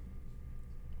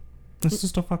 It's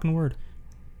just a fucking word.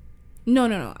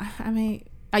 No. I mean,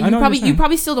 you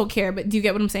probably still don't care, but do you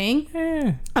get what I'm saying?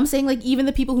 Yeah. I'm saying, like, even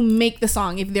the people who make the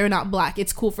song, if they're not black,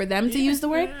 it's cool for them to use the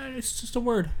word. Yeah, it's just a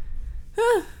word.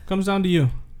 Comes down to you.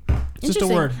 It's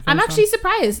just a word. I'm actually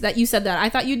surprised that you said that. I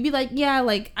thought you'd be like, yeah,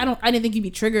 like, I didn't think you'd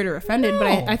be triggered or offended, but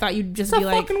I thought you'd just be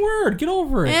like, it's a fucking word. Get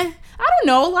over it. I don't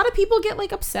know. A lot of people get,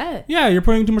 like, upset. Yeah, you're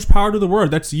putting too much power to the word.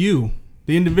 That's you,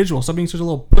 the individual. Stop being such a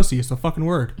little pussy. It's a fucking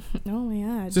word. Oh,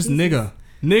 yeah. It's just nigga.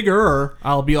 Nigger,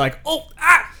 I'll be like, I'll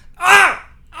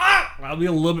be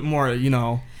a little bit more, you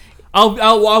know.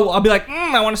 I'll be like,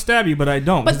 I want to stab you, but I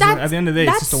don't. But at the end of the day,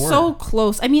 it's just a word. That's so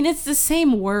close. I mean, it's the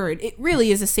same word. It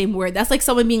really is the same word. That's like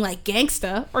someone being like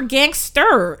gangsta or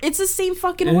gangster. It's the same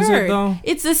fucking word. Is it though?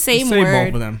 It's the same Say word. Say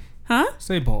both of them. Huh?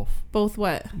 Say both. Both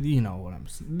what? You know what I'm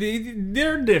saying.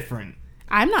 They're different.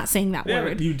 I'm not saying that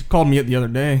word. You called me it the other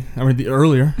day.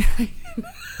 Earlier.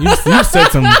 You said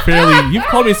some fairly. You've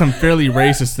called me some fairly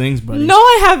racist things, buddy. No,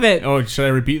 I haven't. Oh, should I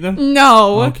repeat them?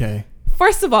 No. Okay.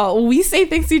 First of all, we say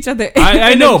things to each other.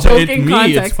 I know, but it's me.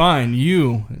 Context. It's fine.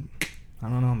 You. I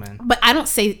don't know, man. But I don't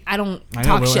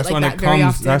talk shit like that very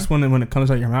often. That's when it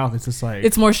comes out your mouth. It's just like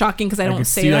it's more shocking because I don't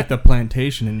say see that. Like the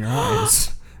plantation in your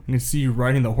eyes. I can see you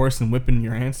riding the horse and whipping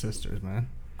your ancestors, man.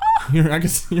 I can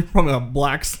see you're probably a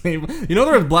black slave. You know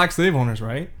there was black slave owners,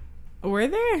 right? Were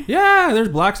there? Yeah, there's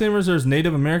black slave owners. There's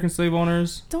Native American slave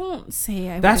owners. Don't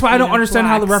say I. That's why I don't understand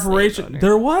how the reparation.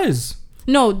 There was.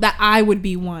 No, that I would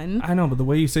be one. I know, but the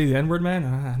way you say the N-word,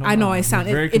 man, I know. I sound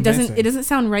it doesn't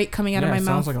sound right coming out of my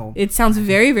mouth. It sounds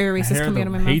very, very racist coming out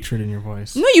of my mouth. Hatred in your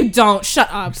voice. No, you don't.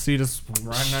 Shut up. You see, just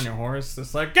riding on your horse,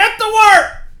 just like get to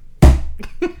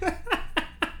work.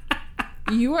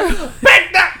 You are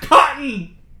pick that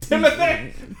cotton,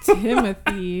 Timothy.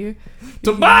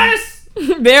 Tobias.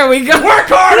 There we go. Work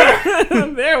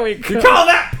harder. There we go. You call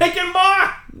that picking, boy?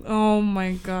 Oh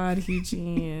my God,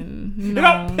 Eugene. No. You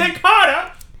don't pick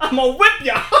harder, I'm gonna whip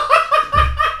you.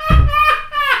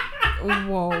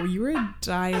 Whoa, you were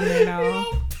dying right now. You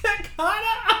don't pick harder,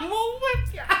 I'm gonna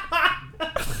whip you.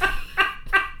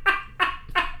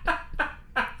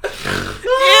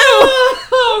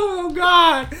 Oh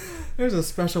God. There's a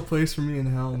special place for me in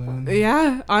hell, man.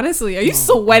 Yeah, honestly. Are you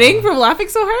sweating from laughing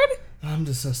so hard? I'm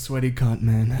just a sweaty cunt,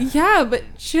 man. Yeah, but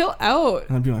chill out.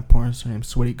 That'd be my porn star name,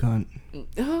 Sweaty Cunt.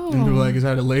 Oh. And they're like, is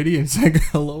that a lady? And it's like,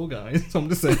 hello, guys. I'm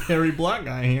just a hairy black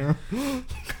guy here.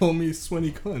 Call me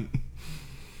Sweaty Cunt.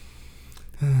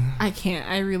 I can't.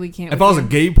 I really can't. If I was a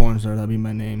gay porn star, that'd be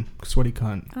my name. Sweaty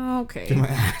Cunt. Okay. Get my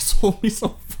asshole be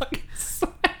so fucking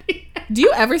sweaty. Do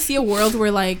you ever see a world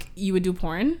where, like, you would do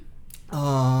porn?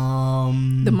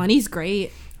 The money's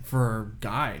great. For a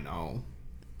guy, no.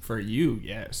 For you,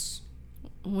 yes.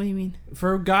 What do you mean?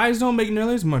 For guys, don't make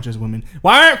nearly as much as women.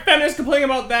 Why aren't feminists complaining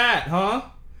about that, huh?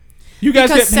 You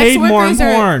guys get paid more in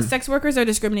porn. Sex workers are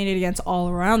discriminated against all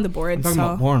around the board. I'm talking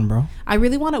about porn, bro. I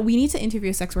really want to. We need to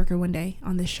interview a sex worker one day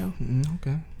on this show.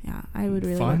 Okay. Yeah, I would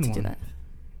really like to do that.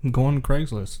 Go on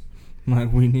Craigslist.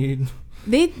 Like, we need...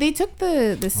 They took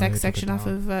the sex section off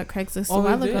of Craigslist a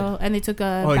while ago, and they took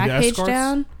a back page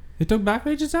down. They took back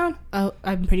pages down? Oh,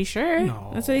 I'm pretty sure. No.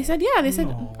 That's what they said. Yeah, they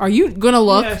said. Are you gonna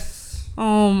look? Yes.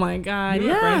 Oh my God!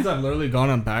 Yeah. Friends, I've literally gone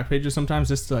on back pages sometimes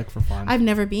just to, like, for fun. I've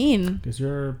never been. Because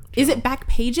you're... Is it back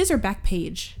pages or back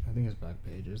page? I think it's back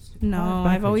pages. No,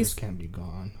 back I've always can't be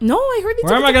gone. No, I heard they.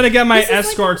 Where am I gonna get my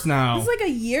escorts now? This is like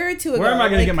a year or two ago. Where am I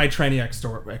gonna get my tranny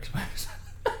escort? What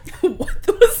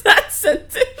was that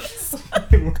sentence? Where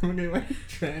am I gonna get my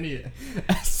tranny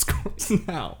escorts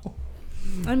now?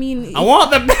 I mean, I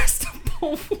want the best of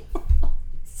both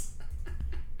worlds.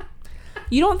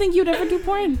 You don't think you'd ever do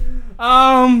porn?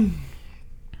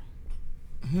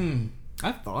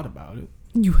 I've thought about it.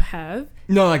 You have?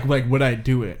 No, like would I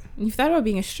do it? You've thought about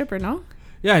being a stripper, no?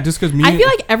 Yeah, just because me. I feel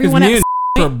like everyone at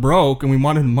are broke and we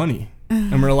wanted money,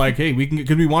 and we're like, hey, we can,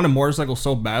 because we wanted motorcycles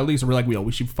so badly, so we're like,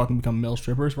 we should fucking become male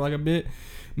strippers for like a bit,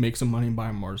 make some money and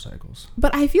buy motorcycles.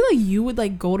 But I feel like you would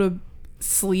like go to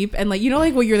sleep and like, you know,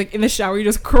 like when you're like in the shower, you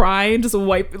just cry and just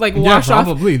wipe, like wash off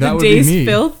that the would day's be me.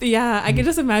 filth. Yeah, I can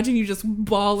just imagine you just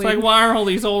bawling. It's like, why are all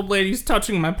these old ladies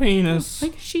touching my penis?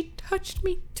 Like, she touched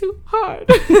me too hard.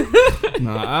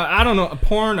 No, I don't know.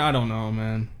 Porn, I don't know,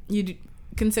 man. You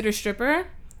consider stripper?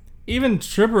 Even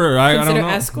stripper, I don't Consider know.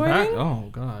 escorting? Oh,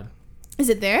 God. Is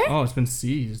it there? Oh, it's been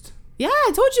seized. Yeah,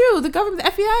 I told you. The government, the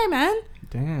FBI, man.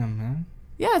 Damn, man.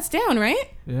 Yeah, it's down,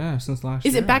 right? Yeah, since last year.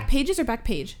 Is it back pages or back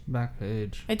page? Back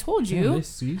page. I told Yeah, you. they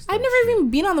seized I've that never shit. even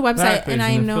been on the website, Backpage, and I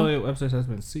an know. affiliate website has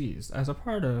been seized as a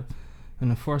part of an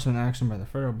enforcement action by the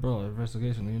Federal Bureau of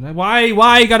Investigation. Why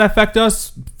you gotta affect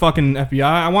us, fucking FBI?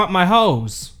 I want my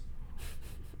hose.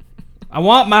 I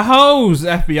want my hose,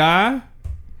 FBI.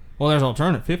 Well,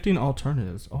 there's 15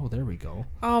 alternatives. Oh, there we go.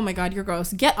 Oh my God, you're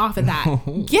gross. Get off of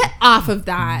that. Get off of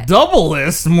that. Double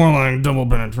list, more like double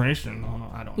penetration. Oh, no,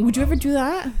 I don't know. Would you ever do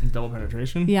that? Double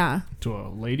penetration? Yeah. To a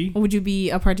lady? Would you be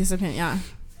a participant? Yeah.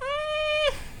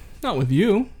 Not with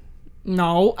you.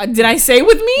 No. Did I say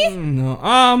with me? No.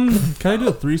 Can I do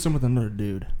a threesome with another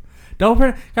dude?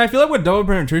 I feel like with double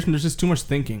penetration, there's just too much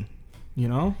thinking. You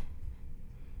know?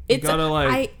 You It's gotta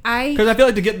like, I because I feel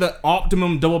like to get the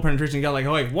optimum double penetration, you gotta like,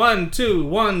 oh wait, 1 2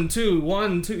 1 2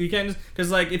 1 2. You can't just, because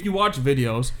like if you watch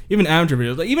videos, even amateur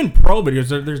videos, like even pro videos,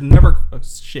 there's never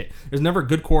there's never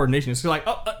good coordination. It's like,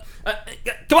 come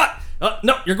on,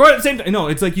 no, you're going at the same time. No,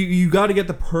 it's like you got to get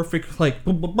the perfect like,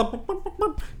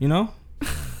 you know.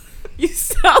 You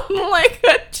sound like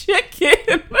a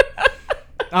chicken.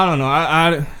 I don't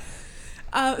know.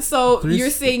 So you're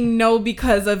saying no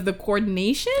because of the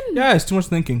coordination? Yeah, it's too much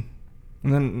thinking.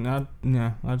 And then,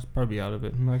 I'd probably be out of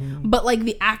it. But like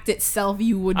the act itself,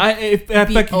 you would. If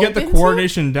I could get the open to?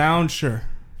 coordination down, sure.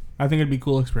 I think it'd be a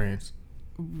cool experience.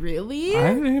 Really?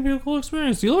 I think it'd be a cool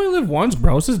experience. You only live once,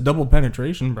 bro. It's just double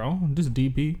penetration, bro. Just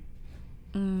DP.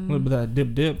 A little bit of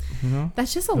that dip, you know?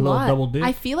 That's just a little lot. double dip.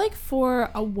 I feel like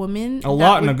for a woman, A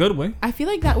lot in a good way. I feel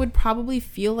like that would probably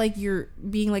feel like you're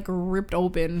being like ripped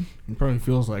open. It probably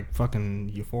feels like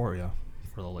fucking euphoria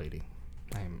for the lady.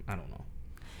 I don't know.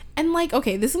 And like,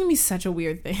 okay, this is gonna be such a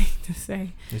weird thing to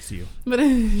say. It's you. But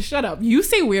shut up. You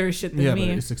say weirder shit than me.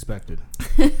 But it's expected.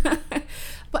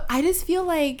 But I just feel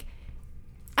like,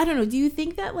 I don't know. Do you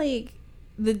think that like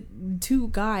the two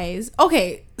guys?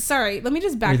 Okay, sorry. Let me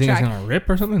just backtrack. You think it's gonna rip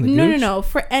or something? No.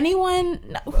 For anyone,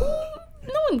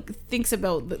 no one thinks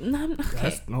about the. No,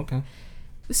 okay. Okay.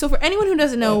 So for anyone who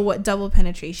doesn't know what double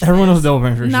penetration Everyone is, knows double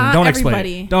penetration. Not Don't everybody.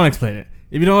 explain it. Don't explain it.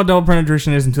 If you don't know what double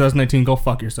penetration is in 2019, go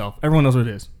fuck yourself. Everyone knows what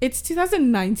it is. It's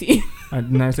 2019.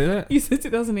 Didn't I say that? You said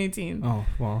 2018. Oh,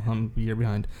 well, I'm a year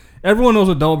behind. Everyone knows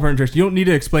what double penetration. You don't need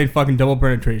to explain fucking double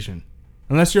penetration.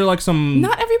 Unless you're like some...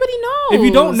 Not everybody knows. If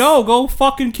you don't know, go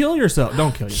fucking kill yourself.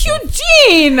 Don't kill yourself.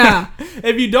 Eugene!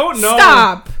 If you don't know...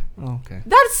 Stop! Oh, okay.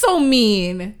 That's so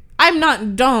mean. I'm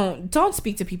not... Don't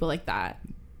speak to people like that.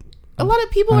 A lot of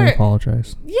people I are...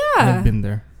 apologize. Yeah. I've been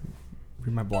there.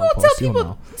 Read my blog Don't post. tell You'll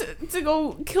people know. to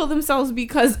go kill themselves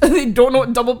because they don't know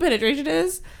what double penetration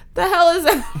is. The hell is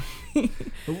that?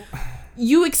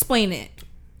 You explain it.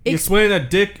 You explain a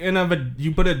dick in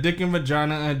you put a dick in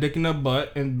vagina and a dick in a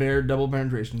butt and bear double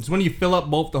penetration. It's when you fill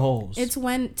up both the holes. It's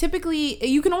when typically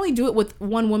you can only do it with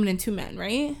one woman and two men,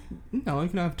 right? No, you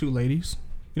can have 2 ladies.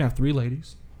 You can have 3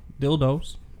 ladies.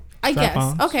 Dildos. I guess.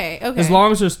 Strap-ons. Okay. As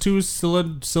long as there's 2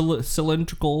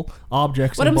 cylindrical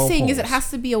objects. What in I'm both saying holes. is it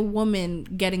has to be a woman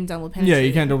getting double penetration. Yeah,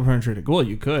 you can't double penetrate it. Well,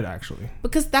 you could actually.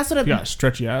 Because that's what You got a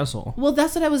stretchy asshole. Well,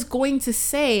 that's what I was going to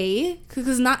say.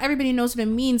 Because not everybody knows what it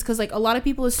means. Because like a lot of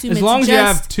people assume As long as you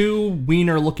have 2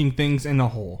 wiener-looking things in a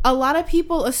hole. A lot of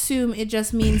people assume it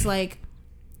just means like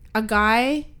a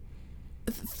guy,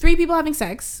 3 people having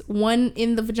sex, 1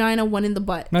 in the vagina, 1 in the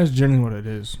butt. That's generally what it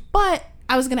is. But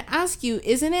I was gonna ask you,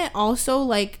 isn't it also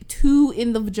like 2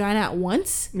 in the vagina at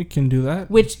once? We can do that.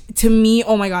 Which to me,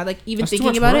 oh my god, like even That's too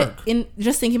thinking much about work.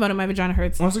 just thinking about it, my vagina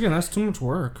hurts. Once again, that's too much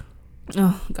work.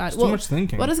 Oh god, It's too much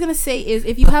thinking. What I was gonna say is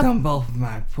if you have Them both of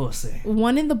my pussy.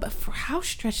 1 in the butt, for how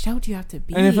stretched out do you have to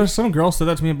be? And if there's some girl said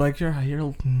that to me, I'd be like, you're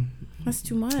that's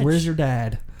too much. where's your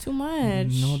dad? Too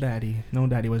much. No daddy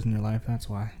was in your life. That's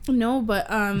why. No, but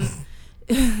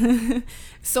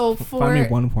so Find me for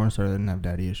 1 porn star that didn't have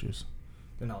daddy issues.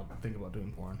 Then I'll think about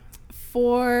doing porn.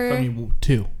 for Find me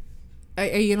 2. are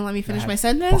you gonna let me finish That my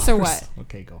sentence or bars. what?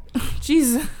 Okay, go.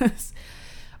 Jesus.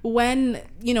 When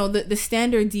the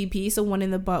standard DP, so 1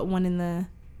 in the butt, 1 in the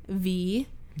V.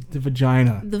 The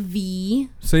vagina. The V.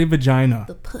 Say vagina.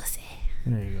 The pussy.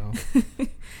 There you go.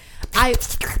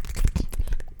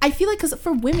 I feel like because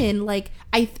for women, like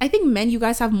I think men, you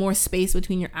guys have more space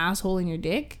between your asshole and your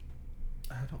dick.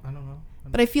 I don't know.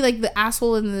 But I feel like the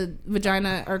asshole and the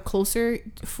vagina are closer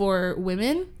for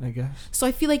women. I guess. So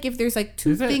I feel like if there's like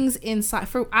two things inside,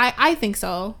 I think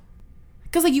so.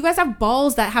 Because like you guys have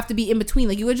balls that have to be in between.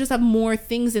 Like you would just have more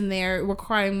things in there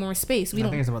requiring more space. I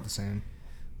think it's about the same.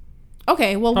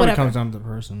 Okay, well, Probably whatever. comes down to the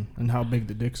person and how big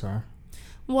the dicks are.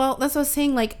 Well, that's what I was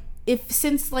saying. Like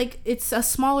since like it's a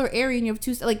smaller area and you have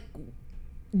two, like,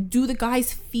 do the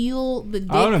guys feel the dick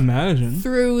I would imagine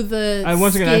through the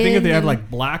once again, I think if they have and- like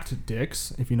blacked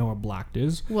dicks, if you know what blacked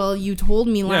is. Well, you told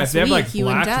me Yeah, if last they have week like you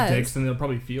and blacked Des. dicks, then they'll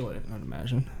probably feel it. I'd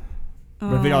imagine.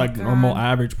 But if they got like normal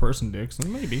average person dicks,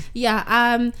 then maybe.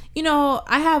 Yeah, you know,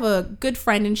 I have a good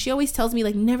friend and she always tells me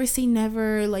like never say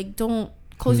never, like don't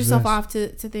close Who's yourself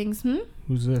this? off to things.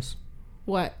 Who's this?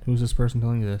 What? Who's this person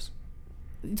telling you this?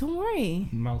 Don't worry.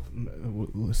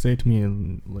 Say it to me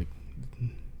and like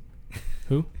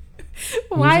who?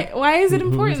 Why is it Who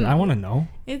is important? it? I want to know.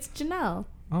 It's Janelle.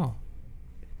 Oh.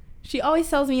 She always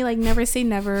tells me like never say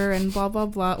never and blah blah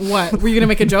blah. What? Were you gonna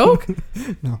make a joke?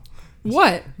 No.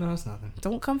 What? No, it's nothing.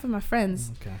 Don't come for my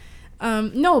friends. Okay.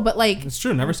 No, but like It's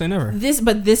true. Never say never.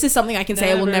 this is something I can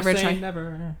say I will never say try.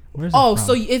 Never. Where's that Oh, from?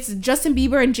 so it's Justin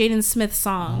Bieber and Jaden Smith's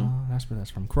song. Oh, that's where that's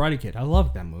from. Karate Kid. I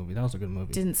loved that movie. That was a good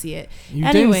movie. Didn't see it. You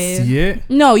Anyway, didn't see it?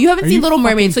 No, you haven't Are seen you Little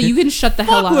Mermaid, so fucking you can shut the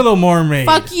hell Fuck up. Little Mermaid.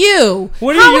 Fuck you.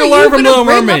 What did How you are learn from gonna Little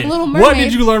bring up Mermaid? Little What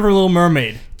Mermaid? did you learn from Little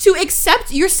Mermaid? To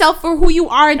accept yourself for who you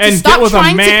are and to And stop get with a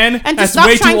trying man to and to that's stop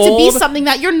way too trying to be old. something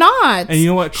that you're not. And you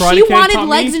know what Karate she Kid wanted taught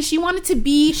legs me? and she wanted to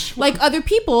be like other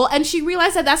people, and she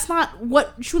realized that that's not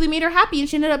what truly made her happy, and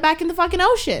she ended up back in the fucking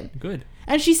ocean. Good.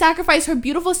 And she sacrificed her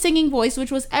beautiful singing voice,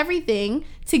 which was everything,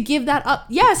 to give that up.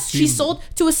 Yes, she sold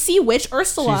to a sea witch,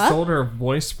 Ursula. She sold her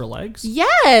voice for legs?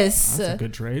 Yes. That's a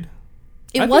good trade.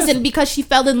 It wasn't because she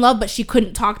fell in love, but she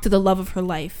couldn't talk to the love of her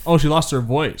life. Oh, she lost her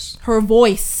voice. Her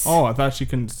voice. Oh, I thought she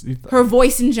couldn't. Her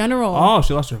voice in general. Oh,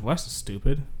 she lost her voice. That's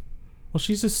stupid. Well,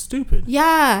 she's just stupid.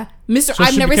 Yeah. Mr. So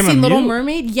I've she never became a seen Little mute?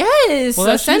 Mermaid. Yes, Well,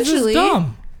 that's essentially. just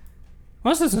dumb.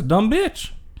 That's just a dumb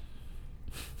bitch.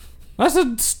 That's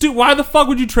a Why the fuck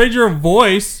would you trade your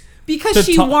voice? Because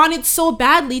she wanted so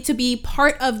badly to be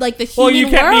part of like the human Well, you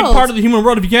can't world. be part of the human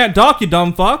world if you can't talk, you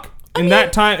dumb fuck. In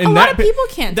that time, a lot of people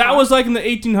can't That talk. was like in the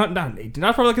 1800s. Not 18.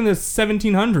 That's probably like in the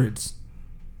 1700s.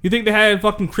 You think they had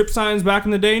fucking crip signs back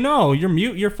in the day? No, you're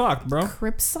mute. You're fucked, bro.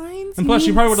 Crip signs? And plus, You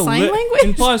she mean probably would have sign lit. language?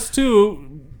 And plus,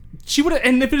 too, she would have.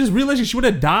 And if it is realistic, she would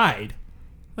have died.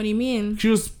 What do you mean? She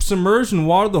was submerged in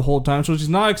water the whole time, so she's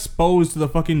not exposed to the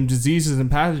fucking diseases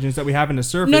and pathogens that we have in the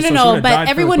surface. No. So she would've died But fairly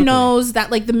everyone quickly. knows that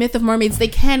like the myth of mermaids, they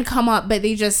can come up, but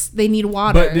they need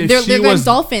water. But if They're she like was-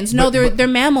 dolphins. No, but- they're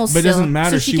mammals. But it still. doesn't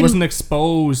matter. So She wasn't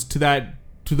exposed to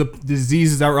the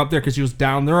diseases that were up there because she was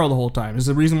down there all the whole time. It's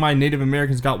the reason why Native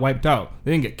Americans got wiped out.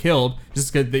 They didn't get killed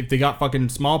just because they got fucking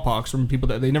smallpox from people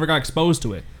that they never got exposed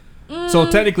to it. So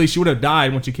technically, she would have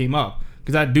died when she came up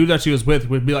because that dude that she was with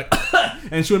would be like,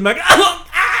 and she would be like,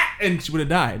 and she would have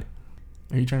died.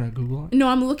 Are you trying to Google it? No,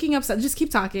 I'm looking up. Just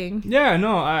keep talking. Yeah,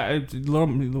 no,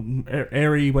 little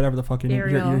Airy, whatever the fuck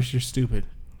Ariel. you're stupid.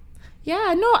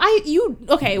 Yeah, no,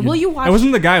 okay. Will you watch And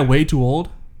wasn't the guy way too old?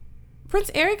 Prince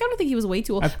Eric? I don't think he was way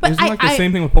too old. Isn't But like the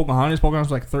same thing with Pocahontas? Pocahontas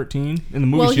was like 13 in the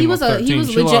movie. well, she was 13. he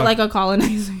was Chill legit out. like a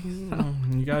colonizer.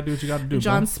 You gotta do what you gotta do,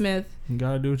 John bro. Smith. You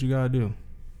gotta do what you gotta do.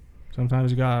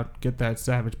 Sometimes you gotta get that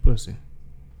savage pussy.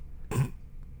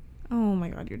 Oh my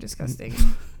god, you're disgusting.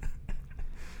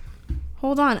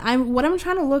 Hold on. What I'm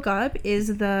trying to look up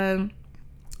is the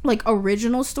like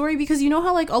original story, because you know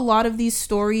how like a lot of these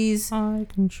stories I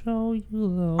can show you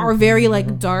the are very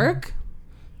like dark.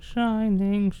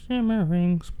 Shining,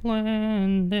 shimmering,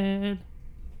 splendid.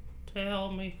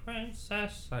 Tell me,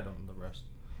 princess. I don't know the rest.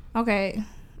 Okay.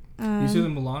 You see the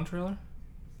Mulan trailer?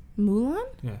 Mulan?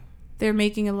 Yeah. They're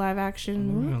making a live action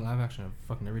They're movie. making a live action of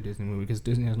fucking every Disney movie because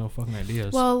Disney has no fucking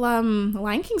ideas. Well,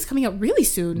 Lion King's coming out really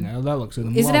soon. no, that looks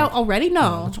good. Is it out already?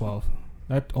 No. The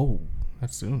 12th.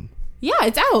 That's soon. Yeah,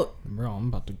 it's out. Bro, I'm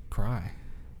about to cry.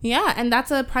 Yeah, and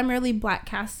that's a primarily black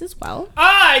cast as well.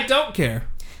 I don't care.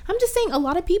 I'm just saying a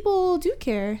lot of people do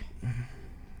care.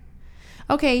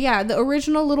 Okay, yeah, the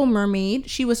original Little Mermaid,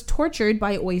 she was tortured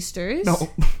by oysters. No.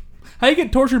 How you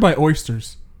get tortured by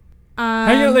oysters?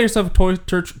 How you let yourself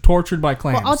tortured by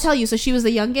clams? Well, I'll tell you. So she was the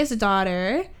youngest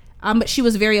daughter, but she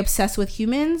was very obsessed with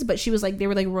humans. But she was like, they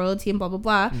were like royalty and blah blah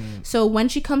blah. So when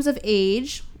she comes of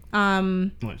age,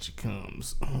 when she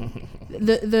comes,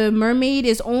 the mermaid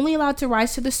is only allowed to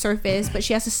rise to the surface, but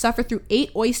she has to suffer through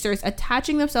 8 oysters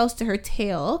attaching themselves to her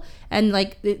tail, and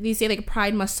like they say like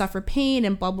pride must suffer pain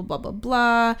and blah blah blah blah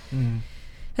blah.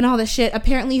 And all this shit.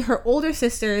 Apparently, her older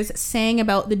sisters sang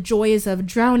about the joys of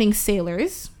drowning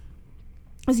sailors.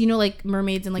 as you know, like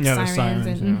mermaids and like Yeah, the sirens,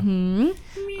 sirens,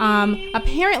 and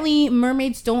apparently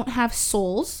mermaids don't have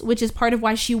souls, which is part of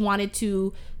why she wanted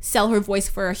to sell her voice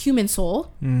for a human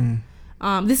soul.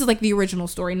 This is like the original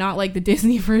story, not like the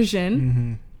Disney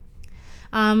version.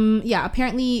 Yeah,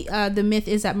 apparently the myth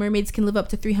is that mermaids can live up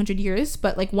to 300 years,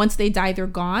 but like once they die, they're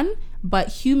gone. But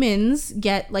humans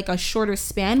get like a shorter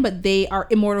span, but they are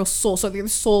immortal souls, so their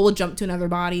soul will jump to another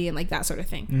body and like that sort of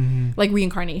thing, like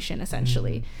reincarnation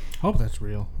essentially. I hope that's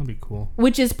real. That'd be cool.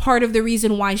 Which is part of the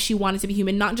reason why she wanted to be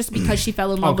human, not just because she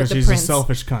fell in love with the she's prince. A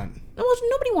selfish cunt. Well,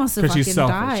 nobody wants to Because fucking she's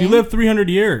selfish. die. She lived 300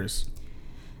 years.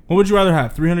 What would you rather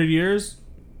have? 300 years,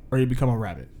 or you become a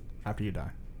rabbit after you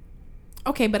die?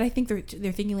 Okay, but I think they're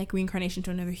thinking like reincarnation to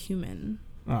another human.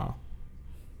 Oh.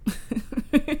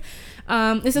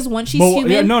 This is once she's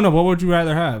human. Yeah, no. What would you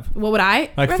rather have? What would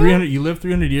I? Like rather? 300. You live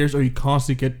 300 years, or you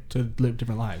constantly get to live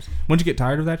different lives. Wouldn't you get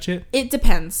tired of that shit? It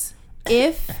depends.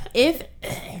 If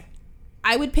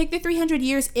I would pick the 300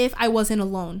 years if I wasn't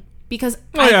alone, because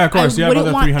of course, I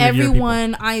wouldn't want 300 year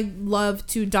everyone I love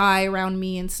to die around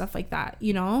me and stuff like that.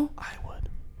 You know? I would.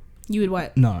 You would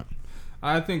what? No.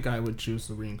 I think I would choose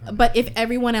the reincarnation. But if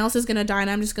everyone else is gonna die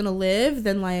and I'm just gonna live,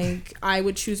 then like I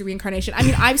would choose a reincarnation. I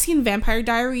mean, I've seen Vampire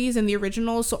Diaries and the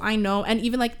original, so I know, and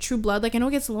even like True Blood, like I know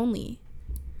it gets lonely.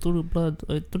 True blood,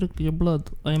 I drink your blood.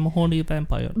 I am a horny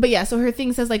vampire. But yeah, so her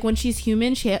thing says like when she's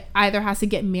human, she either has to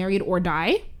get married or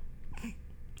die.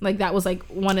 Like that was like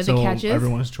one of the catches.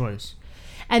 Everyone's choice.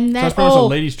 And then so that's probably a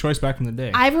lady's choice back in the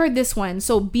day. I've heard this one.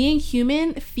 So being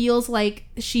human feels like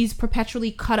she's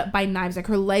perpetually cut up by knives. Like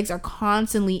her legs are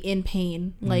constantly in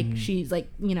pain. Like she's like,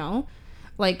 you know,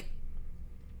 like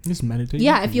just meditate.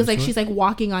 Yeah, it feels like she's like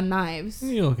walking on knives.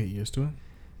 You'll get used to it.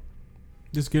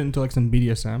 Just get into like some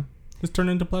BDSM. Just turn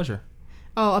it into pleasure.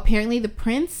 Oh, apparently the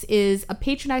prince is a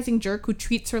patronizing jerk who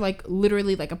treats her like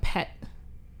literally like a pet.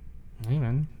 Hey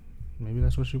man, maybe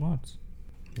that's what she wants.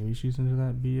 Maybe she's into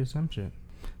that BDSM shit.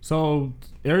 So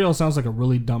Ariel sounds like a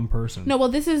really dumb person. No, well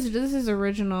this is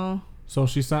original. So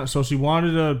she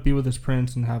wanted to be with this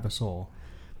prince and have a soul.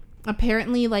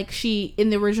 Apparently, like she in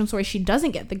the original story, she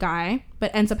doesn't get the guy, but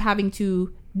ends up having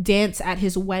to dance at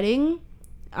his wedding,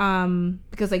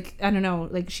 because like I don't know,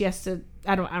 like she has to.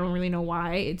 I don't really know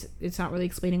why. It's not really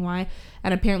explaining why.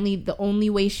 And apparently, the only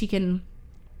way she can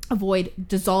avoid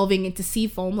dissolving into sea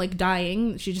foam, like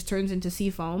dying, she just turns into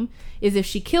sea foam, is if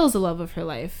she kills the love of her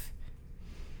life.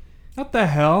 What the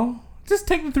hell? Just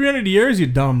take the 300 years, you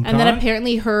dumb cunt. And then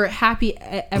apparently her happy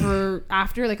ever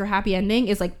after, like her happy ending,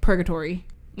 is like purgatory.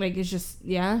 Like it's just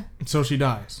yeah. So she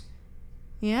dies.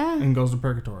 Yeah. And goes to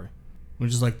purgatory,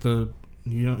 which is like the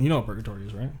you know what purgatory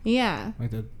is, right? Yeah. Like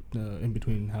the in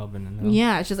between heaven and hell.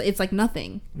 Yeah, it's like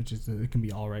nothing. Which is it can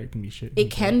be all right, it can be shit. It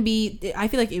can be. I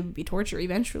feel like it would be torture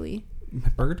eventually.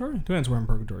 Purgatory? Depends where in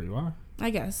purgatory you are. I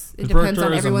guess it depends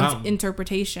on everyone's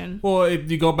interpretation. Well, if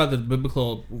you go by the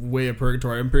biblical way of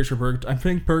purgatory, I'm pretty sure I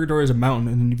think purgatory is a mountain,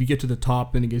 and then if you get to the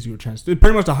top, then it gives you a chance.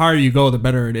 Pretty much the higher you go, the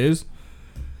better it is.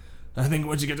 I think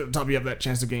once you get to the top, you have that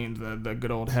chance to gain the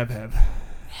good old hev.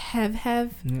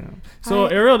 Hev. Yeah. So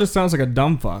Ariel just sounds like a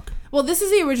dumb fuck. Well, this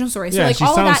is the original story, so yeah, like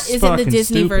all of that isn't the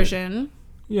Disney stupid. version.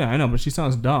 Yeah, I know, but she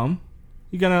sounds dumb.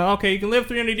 You can live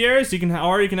 300 years. You can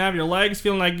have your legs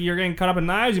feeling like you're getting cut up in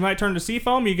knives. You might turn to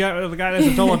seafoam. You got the guy that's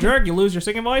a total jerk. You lose your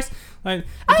singing voice. Like,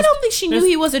 I don't think she knew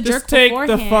he was a jerk beforehand.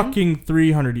 Just take the fucking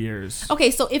 300 years.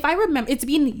 Okay, so if I remember, it's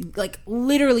been like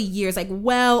literally years, like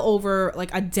well over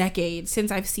like a decade since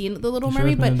I've seen The Little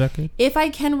Mermaid. But if I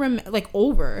can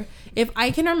if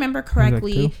I can remember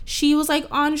correctly, she was like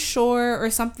on shore or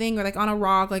something, or like on a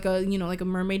rock, like a like a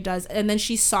mermaid does, and then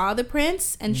she saw the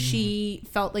prince, and she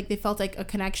felt like a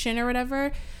connection or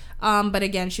whatever. But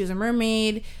again, she was a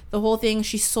mermaid. The whole thing,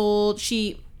 she sold.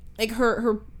 She like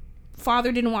her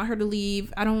father didn't want her to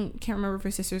leave. Can't remember if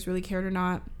her sisters really cared or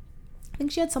not. I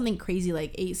think she had something crazy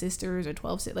like 8 sisters or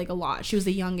 12 like a lot. She was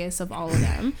the youngest of all of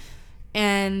them.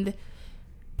 And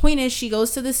point is, she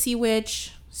goes to the sea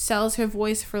witch, sells her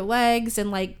voice for legs,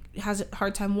 and like has a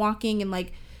hard time walking. And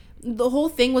like the whole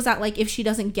thing was that like if she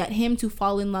doesn't get him to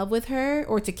fall in love with her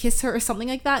or to kiss her or something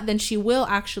like that, then she will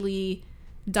actually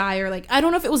die, or like I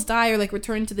don't know if it was die or like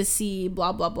return to the sea,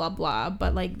 blah blah blah blah.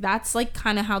 But like that's like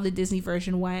kind of how the Disney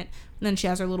version went. And then she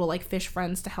has her little like fish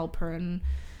friends to help her and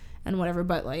whatever.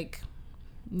 But like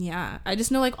yeah, I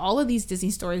just know like all of these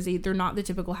Disney stories, they're not the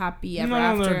typical happy ever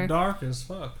after. They're dark as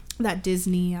fuck. That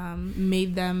Disney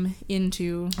made them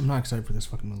into. I'm not excited for this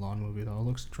fucking Mulan movie though. It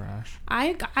looks trash.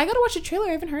 I gotta watch the trailer.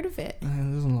 I haven't heard of it. It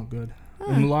doesn't look good.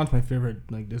 And Mulan's my favorite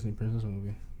like Disney princess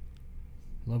movie.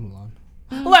 Love Mulan.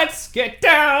 Let's get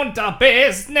down to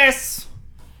business.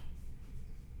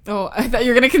 Oh, I thought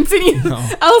you were gonna continue. No.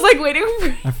 I was like waiting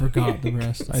for. I forgot the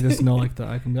rest. I just know like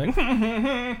I can be like.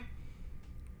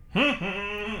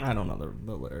 I don't know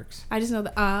the lyrics. I just know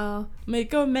that I'll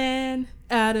make a man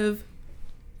out of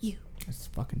you. It's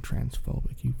fucking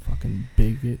transphobic. You fucking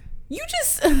bigot. You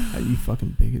just. You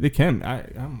fucking bigot. They can. I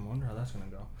wonder how that's gonna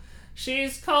go.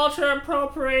 She's culture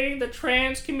appropriating the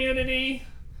trans community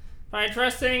by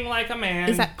dressing like a man.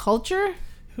 Is that culture?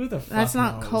 Who the fuck That's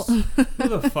not knows? Who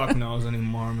the fuck knows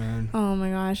anymore, man? Oh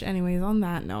my gosh. Anyways, on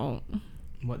that note.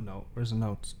 What note? Where's the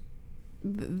notes?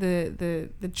 The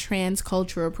trans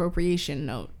culture appropriation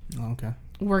note. Oh, okay.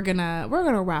 We're gonna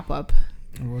wrap up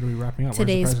What are we wrapping up?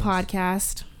 today's Where's the presents?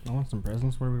 podcast. I want some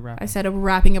presents. What are we wrapping? I said we're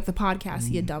wrapping up the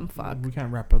podcast, you dumb fuck. We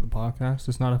can't wrap up the podcast.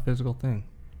 It's not a physical thing.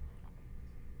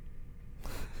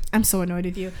 I'm so annoyed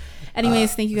at you.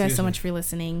 Anyways, thank you guys excuse so me. much for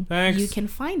listening. Thanks. You can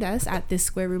find us at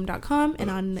thissquareroom.com and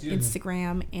on Excuse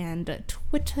Instagram and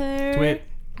Twitter Twit.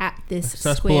 at This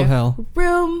Cesspool Square of Hell.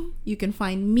 Room. You can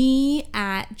find me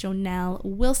at Jonelle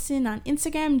Wilson on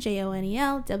Instagram,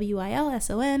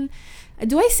 JONELWILSON.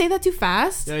 Do I say that too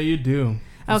fast? Yeah, you do.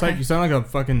 It's Okay. like you sound like a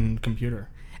fucking computer.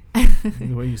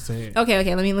 The way you say it.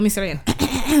 Okay, let me start again.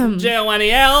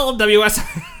 JONELWS.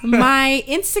 My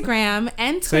Instagram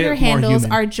and Say it Twitter more handles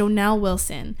human. are Jonelle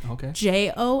Wilson. Okay.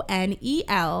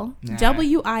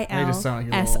 JONELWILSON. I just sound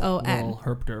like a little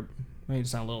herp derp. I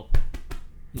just sound a little.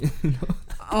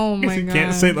 Oh my You god.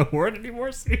 can't say the word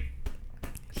anymore. See?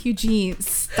 Eugene,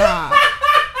 stop.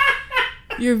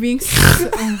 You're being so.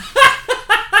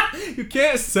 You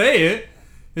can't say it.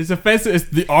 It's offensive. It's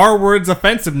the R word's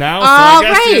offensive now. So I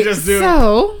guess you just do.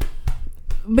 So,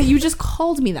 but you just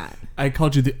called me that. I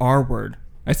called you the R word.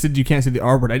 I said you can't say the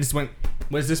R word. I just went.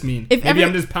 What does this mean? Maybe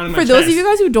I'm just pounding my For chest. those of you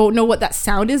guys who don't know what that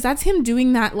sound is, that's him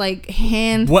doing that like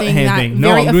hand What thing hand that thing? No,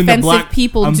 very I'm doing the offensive black-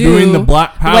 people I'm do doing the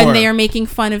black power. when they are making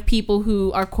fun of people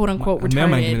who are quote unquote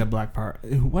Ma'am might give me the retarded. black part.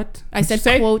 What? I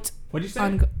said quote. What'd you say?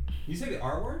 on- You said the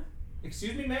R word?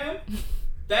 Excuse me, ma'am?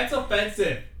 That's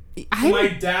offensive. I- My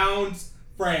Downs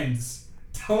friends.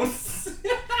 Don't.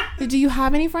 Do you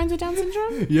have any friends with Down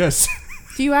syndrome? Yes.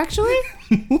 Do you actually?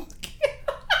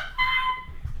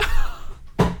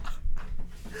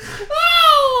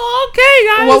 Oh,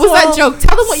 okay, guys. What was that joke?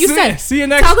 Tell them what you said. See you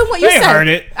next. Tell them what you they said. Heard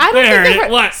it. I don't they think heard they it.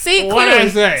 heard. What? Say it What did I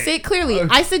clearly. say? Say it clearly.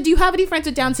 I said, "Do you have any friends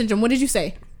with Down syndrome?" What did you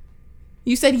say?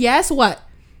 You said yes. What?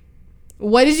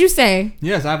 What did you say?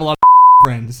 Yes, I have a lot of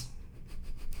friends.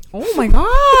 Oh my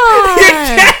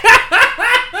god!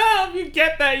 If you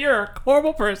get that, you're a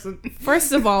horrible person.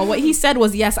 First of all, what he said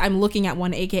was, "Yes, I'm looking at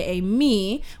one, aka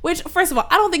me." Which, first of all,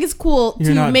 I don't think it's cool You're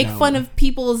to not make down fun with- of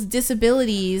people's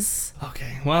disabilities.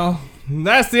 Okay, well,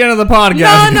 that's the end of the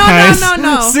podcast, No.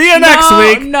 guys. See you next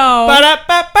week. No.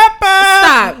 Ba-da-ba-ba-ba.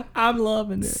 Stop. I'm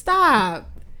loving it.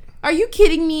 Stop. Are you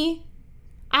kidding me?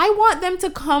 I want them to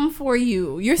come for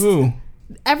you. You're Who?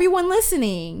 everyone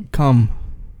listening. Come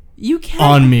You can't.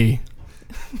 on me.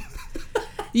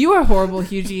 You are horrible,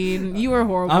 Eugene. You are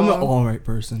horrible. I'm an all right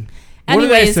person. What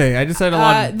did I Anyways, say? I just said a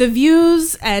lot. The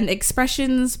views and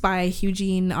expressions by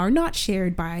Eugene are not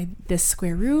shared by This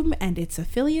Square Room and its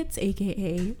affiliates,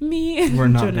 aka me. We're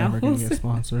not Jonelle never going to Wilson. get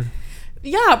sponsored.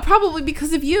 Yeah, probably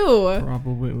because of you.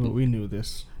 Probably. We knew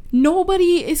this.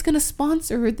 Nobody is gonna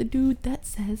sponsor the dude that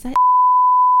says that.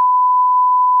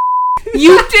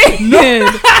 You did.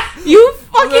 You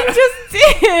fucking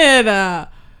just did.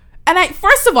 And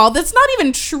first of all, that's not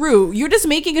even true. You're just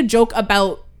making a joke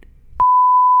about.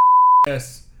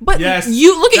 Yes. But Yes.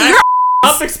 you look at That's-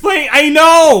 your. Stop explaining. I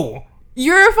know.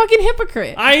 You're a fucking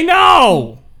hypocrite. I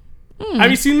know. Have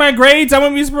you seen my grades? I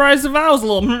wouldn't be surprised if I was a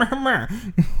little.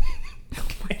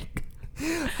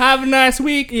 Have a nice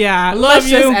week. Yeah, Love let's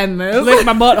you. just end this. Lick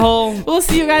my butthole. We'll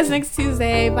see you guys next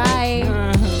Tuesday. Bye.